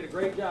hard. They did a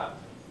great job.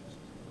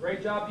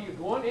 Great job to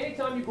you.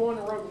 Anytime you go on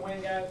the road and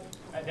win, guys,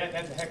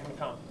 that's a heck of an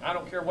accomplishment. I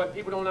don't care what.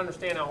 People don't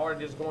understand how hard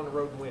it is to go on the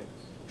road and win.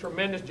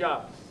 Tremendous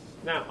job.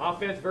 Now,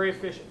 offense, very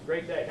efficient.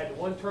 Great day. Had the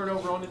 1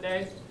 turnover on the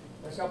day.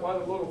 And a couple other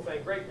little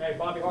things. Great. Hey,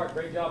 Bobby Hart,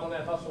 great job on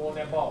that hustle on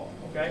that ball.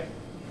 Okay?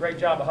 Great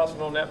job of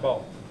hustling on that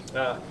ball.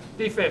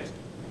 Defense,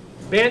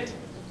 bent.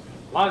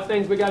 A lot of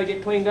things we got to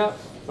get cleaned up.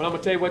 But I'm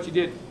going to tell you what you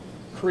did.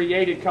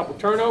 Created a couple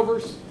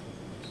turnovers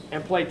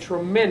and played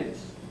tremendous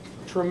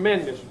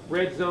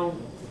red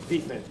zone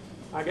defense.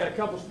 I got a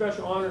couple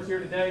special honors here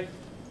today.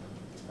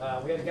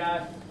 We had a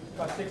guy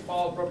caught 6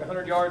 balls, broke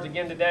 100 yards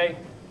again today,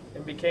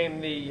 and became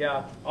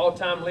the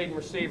all-time leading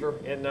receiver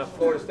in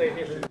Florida State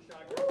history.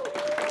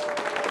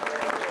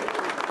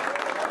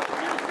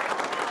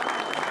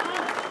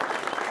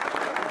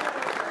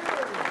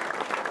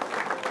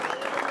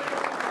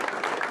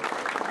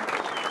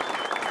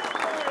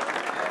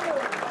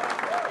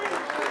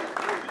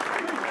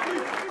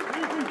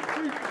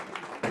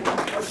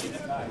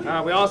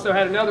 We also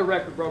had another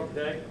record broke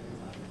today.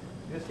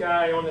 This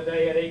guy on the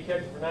day had 8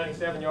 catches for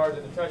 97 yards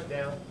and a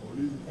touchdown.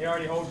 He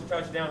already holds the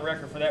touchdown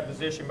record for that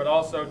position, but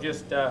also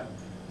just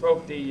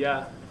broke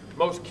the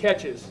most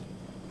catches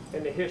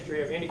in the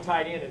history of any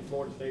tight end in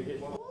Florida State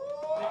history.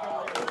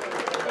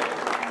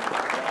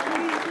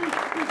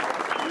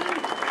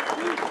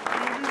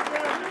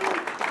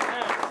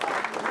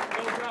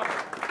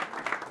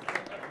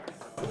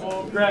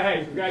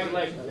 Hey,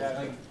 congratulations,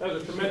 guys. That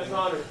was a tremendous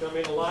honor. I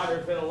mean,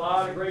 there's been a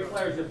lot of great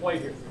players that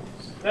played here.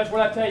 That's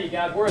what I tell you,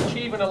 guys. We're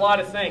achieving a lot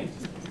of things.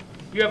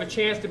 You have a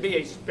chance to be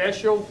a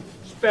special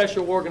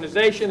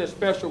organization, a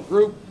special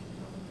group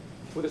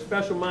with a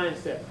special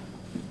mindset.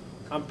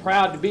 I'm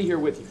proud to be here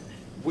with you.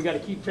 We got to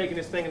keep taking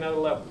this thing another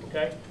level,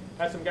 okay?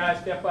 Had some guys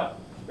step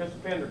up.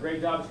 Mr. Pender,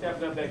 great job of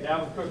stepping up today.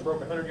 Dalvin Cook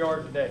broke 100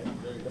 yards today.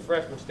 The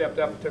freshman stepped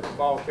up and took the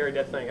ball and carried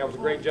that thing. That was a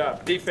great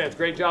job. Defense,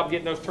 great job of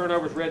getting those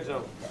turnovers, red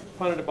zone.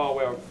 Punted the ball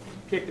well,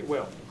 kicked it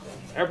well.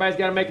 Everybody's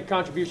got to make a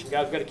contribution,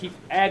 guys. We've got to keep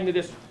adding to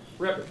this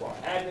repertoire,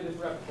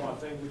 of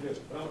things we do.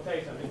 But I'm going to tell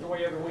you something. Enjoy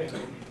every win. It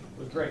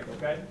was great,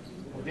 okay?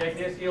 We'll take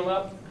this, heal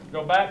up,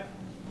 go back.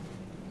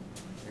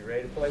 Be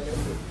ready to play next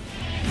week.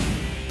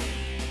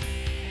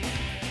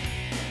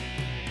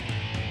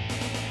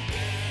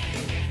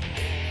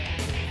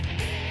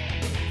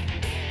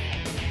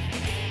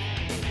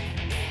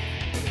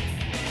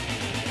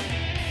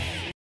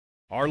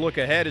 Our look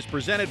ahead is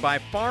presented by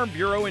Farm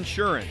Bureau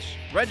Insurance.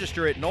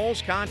 Register at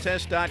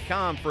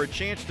knowlescontest.com for a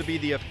chance to be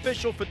the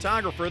official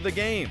photographer of the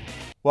game.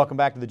 Welcome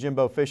back to the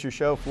Jimbo Fisher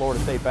Show.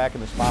 Florida State back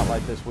in the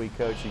spotlight this week,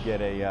 Coach. You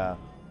get a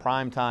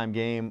primetime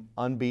game,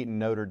 unbeaten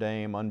Notre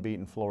Dame,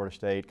 unbeaten Florida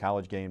State.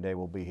 College game day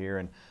will be here.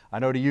 And I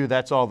know to you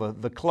that's all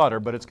the clutter,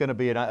 but it's going to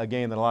be a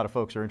game that a lot of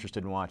folks are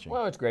interested in watching.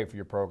 Well, it's great for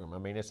your program. I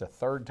mean, it's the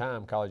 3rd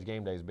time College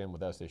game day has been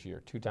with us this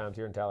year. 2 times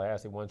here in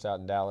Tallahassee, once out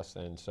in Dallas.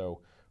 And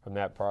so from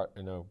that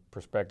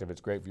perspective, it's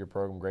great for your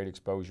program, great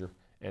exposure.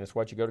 And it's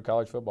what you go to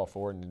college football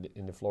for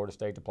in the Florida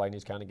State, to play in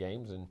these kind of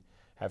games and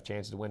have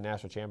chances to win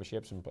national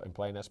championships and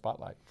play in that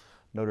spotlight.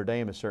 Notre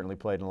Dame has certainly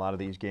played in a lot of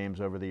these games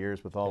over the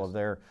years with all of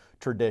their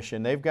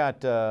tradition. They've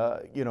got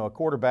a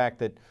quarterback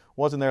that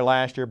wasn't there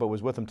last year but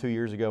was with them 2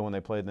 years ago when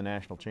they played the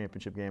national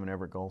championship game in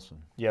Everett Golson.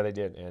 Yeah, they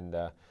did. And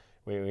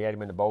we had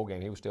him in the bowl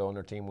game. He was still on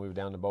their team when we were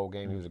down in the bowl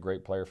game. He was a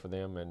great player for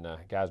them, and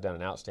guy's done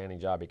an outstanding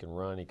job. He can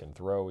run, he can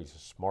throw. He's a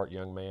smart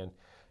young man.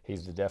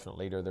 He's the definite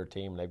leader of their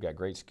team. They've got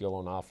great skill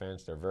on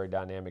offense. They're very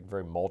dynamic,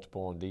 very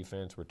multiple on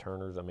defense,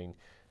 returners. I mean,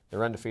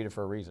 they're undefeated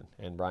for a reason,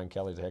 and Brian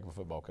Kelly's a heck of a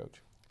football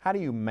coach. How do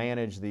you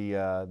manage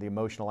the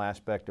emotional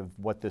aspect of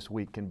what this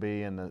week can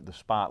be and the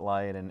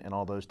spotlight and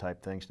all those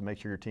type things to make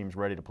sure your team's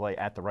ready to play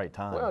at the right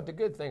time? Well, the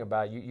good thing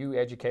about it, you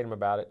educate them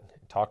about it,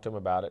 talk to them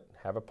about it,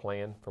 have a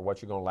plan for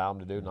what you're going to allow them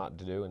to do, not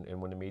to do,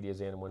 and when the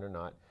media's in and when they're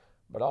not.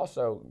 But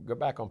also, go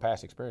back on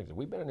past experiences.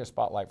 We've been in this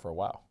spotlight for a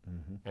while,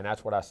 and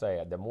that's what I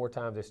say. The more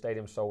times this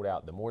stadium's sold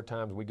out, the more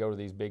times we go to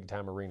these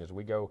big-time arenas,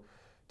 we go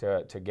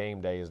to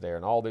game days there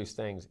and all these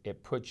things,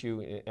 it puts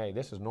you in, hey,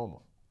 this is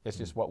normal. It's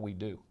just what we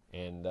do.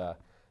 And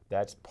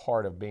that's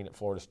part of being at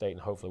Florida State,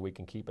 and hopefully we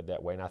can keep it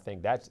that way. And I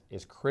think that's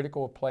as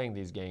critical of playing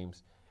these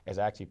games as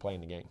actually playing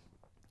the game.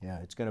 Yeah,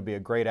 it's going to be a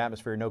great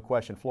atmosphere, no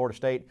question. Florida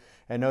State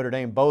and Notre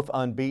Dame both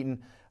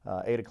unbeaten.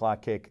 8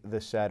 o'clock kick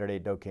this Saturday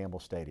at Doak Campbell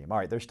Stadium. All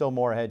right, there's still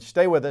more ahead.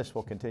 Stay with us.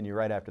 We'll continue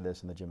right after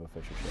this in the Jimbo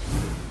Fisher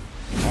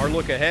Show. Our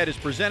look ahead is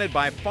presented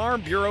by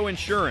Farm Bureau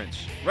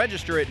Insurance.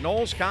 Register at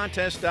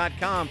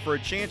knowlescontest.com for a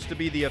chance to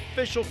be the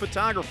official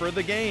photographer of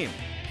the game.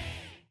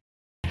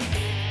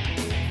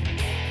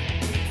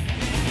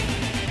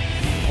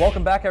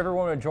 Welcome back,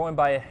 everyone. We're joined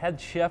by a head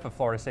chef of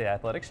Florida State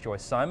Athletics,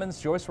 Joyce Simons.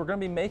 Joyce, we're going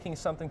to be making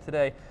something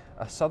today,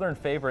 a Southern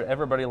favorite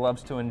everybody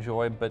loves to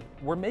enjoy, but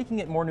we're making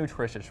it more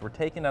nutritious. We're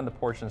taking down the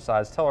portion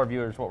size. Tell our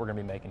viewers what we're going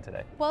to be making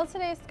today. Well,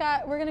 today,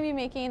 Scott, we're going to be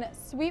making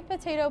sweet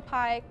potato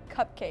pie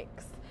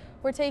cupcakes.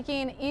 We're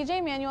taking E.J.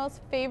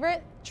 Manuel's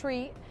favorite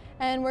treat,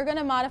 and we're going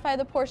to modify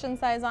the portion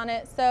size on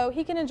it so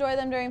he can enjoy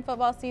them during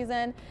football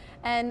season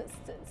and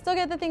still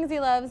get the things he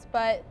loves,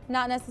 but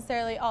not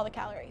necessarily all the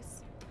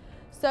calories.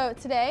 So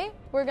today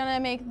we're going to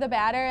make the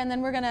batter and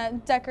then we're going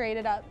to decorate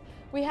it up.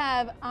 We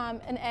have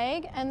an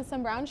egg and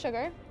some brown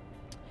sugar.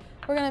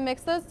 We're going to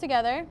mix those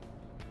together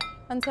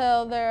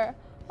until they're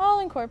all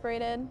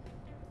incorporated.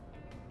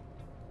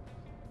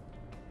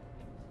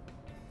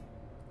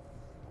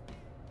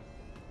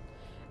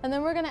 And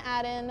then we're going to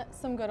add in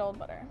some good old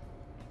butter.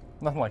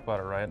 Nothing like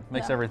butter, right?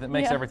 Makes No.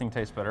 everything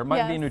taste better. It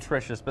might be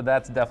nutritious, but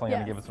that's definitely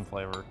going to give it some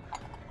flavor.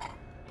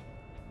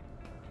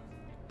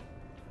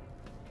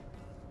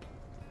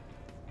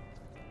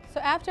 So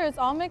after it's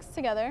all mixed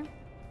together,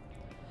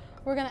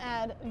 we're going to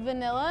add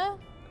vanilla,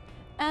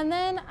 and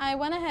then I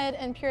went ahead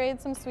and pureed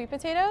some sweet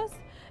potatoes,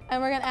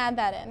 and we're going to add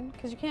that in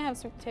because you can't have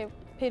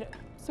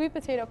sweet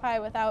potato pie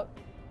without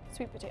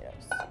sweet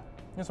potatoes.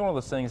 It's one of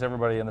those things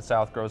everybody in the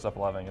South grows up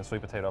loving, is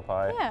sweet potato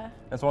pie. Yeah.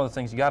 It's one of those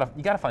things you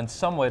gotta find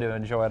some way to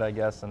enjoy it, I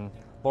guess. And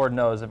Lord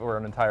knows, if it were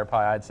an entire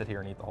pie, I'd sit here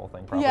and eat the whole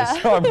thing probably. Yeah.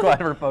 So I'm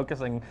glad we're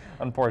focusing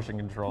on portion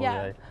control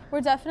today.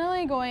 We're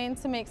definitely going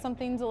to make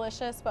something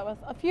delicious, but with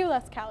a few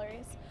less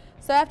calories.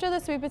 So after the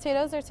sweet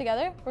potatoes are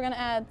together, we're going to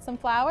add some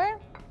flour,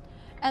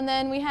 and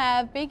then we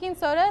have baking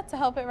soda to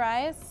help it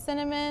rise,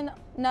 cinnamon,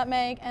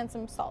 nutmeg, and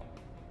some salt.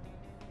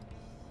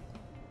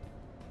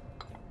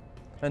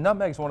 And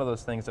nutmeg's one of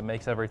those things that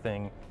makes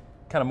everything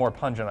kind of more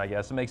pungent, I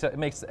guess.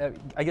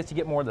 I guess you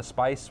get more of the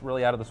spice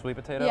really out of the sweet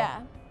potato.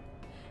 Yeah.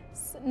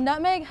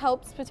 Nutmeg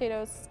helps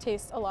potatoes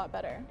taste a lot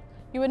better.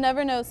 You would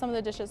never know some of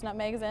the dishes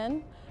nutmeg's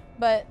in,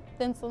 but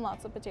then some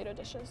lots of potato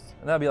dishes.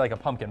 And that'd be like a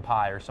pumpkin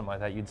pie or something like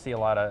that. You'd see a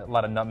lot of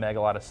nutmeg,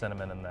 a lot of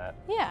cinnamon in that.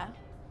 Yeah.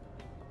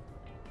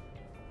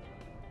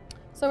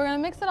 So we're going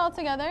to mix it all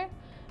together,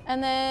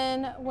 and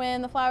then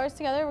when the flour's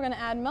together, we're going to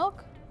add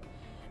milk.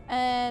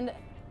 And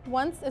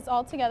once it's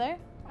all together,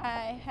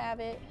 I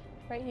have it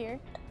right here.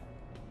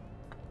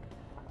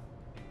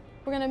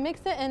 We're going to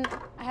mix it, and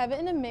I have it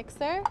in a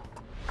mixer.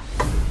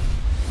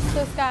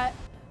 So Scott,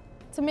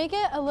 to make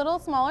it a little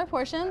smaller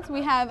portions,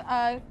 we have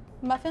a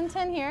muffin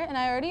tin here, and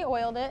I already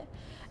oiled it.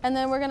 And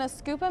then we're going to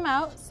scoop them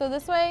out, so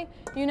this way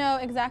you know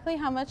exactly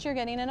how much you're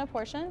getting in a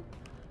portion.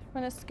 We're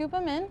going to scoop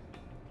them in.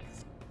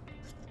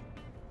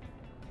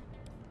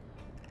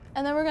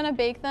 And then we're going to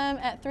bake them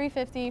at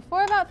 350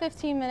 for about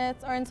 15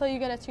 minutes or until you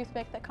get a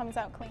toothpick that comes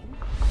out clean.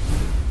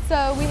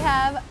 So we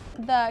have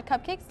the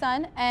cupcakes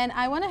done, and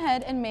I went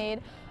ahead and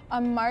made a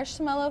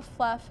marshmallow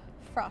fluff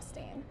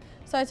frosting.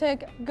 So I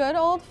took good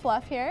old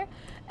fluff here,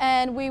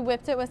 and we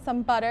whipped it with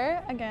some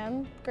butter.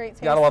 Again, great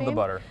tasting. Gotta love the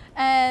butter.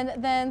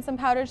 And then some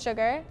powdered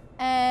sugar.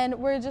 And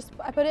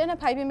I put it in a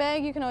piping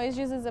bag. You can always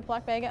use a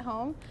Ziploc bag at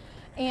home.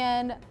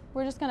 And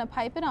we're just gonna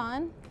pipe it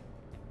on.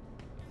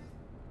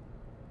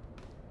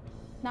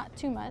 Not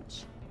too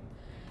much.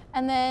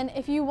 And then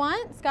if you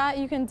want, Scott,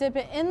 you can dip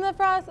it in the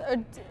frost,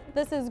 or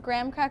this is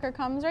graham cracker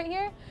crumbs right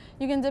here.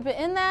 You can dip it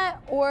in that,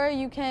 or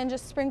you can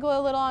just sprinkle a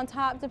little on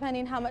top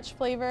depending how much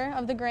flavor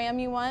of the graham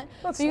you want.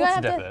 Let's dip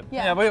it.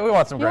 Yeah, we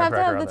want some You graham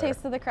cracker have to have on the there.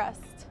 taste of the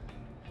crust.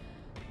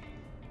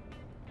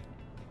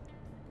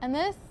 And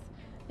this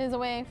is a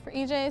way for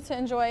EJ to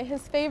enjoy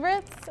his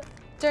favorites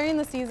during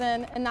the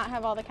season and not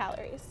have all the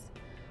calories.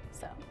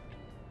 So,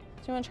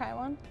 do you want to try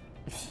one?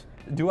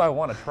 Do I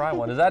want to try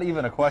one? Is that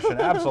even a question?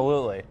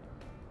 Absolutely.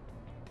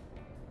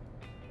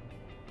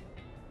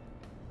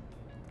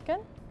 Good?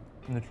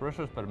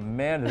 Nutritious, but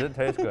man, does it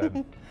taste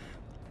good.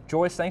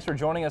 Joyce, thanks for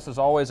joining us. As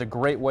always, a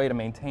great way to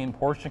maintain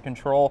portion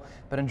control,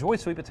 but enjoy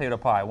sweet potato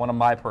pie, one of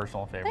my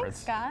personal favorites. Thanks,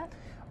 Scott.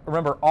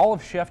 Remember, all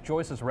of Chef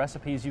Joyce's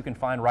recipes you can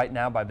find right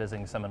now by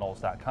visiting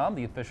Seminoles.com,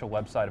 the official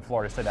website of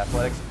Florida State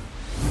Athletics.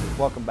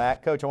 Welcome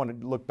back. Coach, I want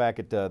to look back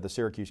at the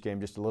Syracuse game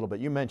just a little bit.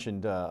 You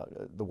mentioned the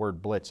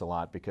word blitz a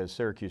lot because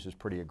Syracuse is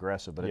pretty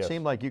aggressive, but it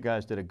seemed like you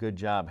guys did a good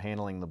job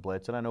handling the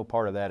blitz, and I know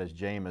part of that is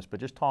Jameis, but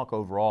just talk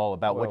overall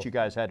about what you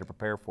guys had to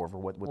prepare for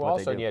what they do.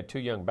 Also, you had two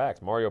young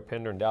backs, Mario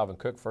Pender and Dalvin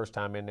Cook, first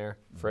time in there.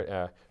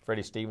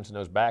 Freddie Stevenson,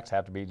 those backs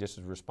have to be just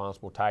as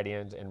responsible. Tight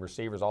ends and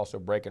receivers also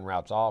breaking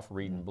routes off,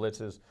 reading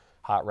blitzes,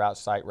 hot routes,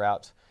 sight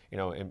routes,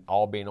 and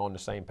all being on the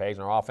same page.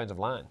 And our offensive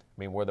line,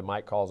 where the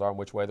mic calls are and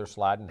which way they're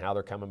sliding, how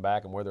they're coming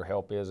back, and where their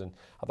help is. And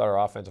I thought our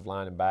offensive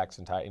line and backs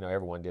and tight,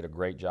 everyone did a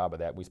great job of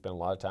that. We spent a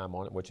lot of time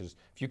on it, which is,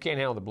 if you can't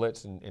handle the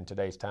blitz in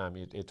today's time,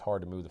 it's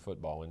hard to move the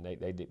football. And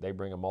they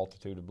bring a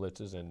multitude of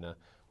blitzes, and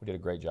we did a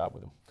great job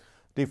with them.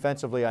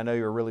 Defensively, I know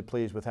you were really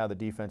pleased with how the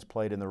defense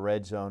played in the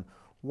red zone.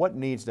 What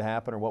needs to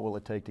happen, or what will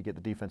it take to get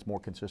the defense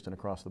more consistent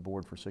across the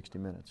board for 60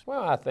 minutes?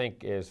 Well, I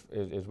think as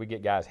we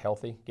get guys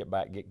healthy, get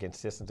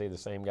consistency of the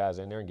same guys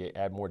in there, and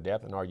add more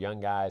depth. And our young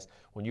guys,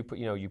 when you put,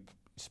 you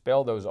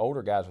spell those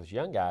older guys with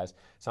young guys,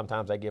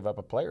 sometimes they give up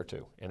a play or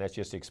two, and that's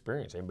just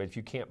experience. But if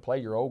you can't play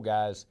your old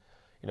guys,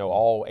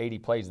 all 80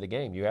 plays of the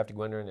game, you have to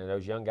go in there, and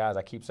those young guys,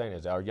 I keep saying,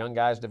 as our young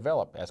guys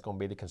develop, that's going to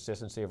be the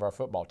consistency of our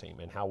football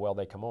team and how well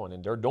they come on.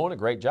 And they're doing a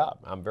great job.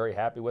 I'm very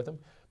happy with them,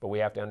 but we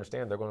have to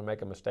understand they're going to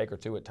make a mistake or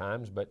two at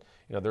times, but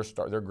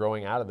they're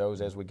growing out of those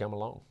as we come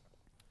along.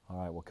 All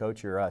right, well,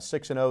 Coach, you're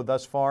 6-0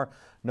 thus far.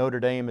 Notre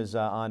Dame is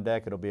on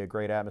deck. It'll be a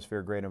great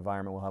atmosphere, great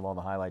environment. We'll have all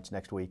the highlights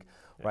next week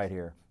right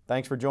here.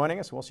 Thanks for joining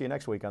us. We'll see you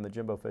next week on the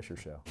Jimbo Fisher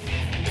Show.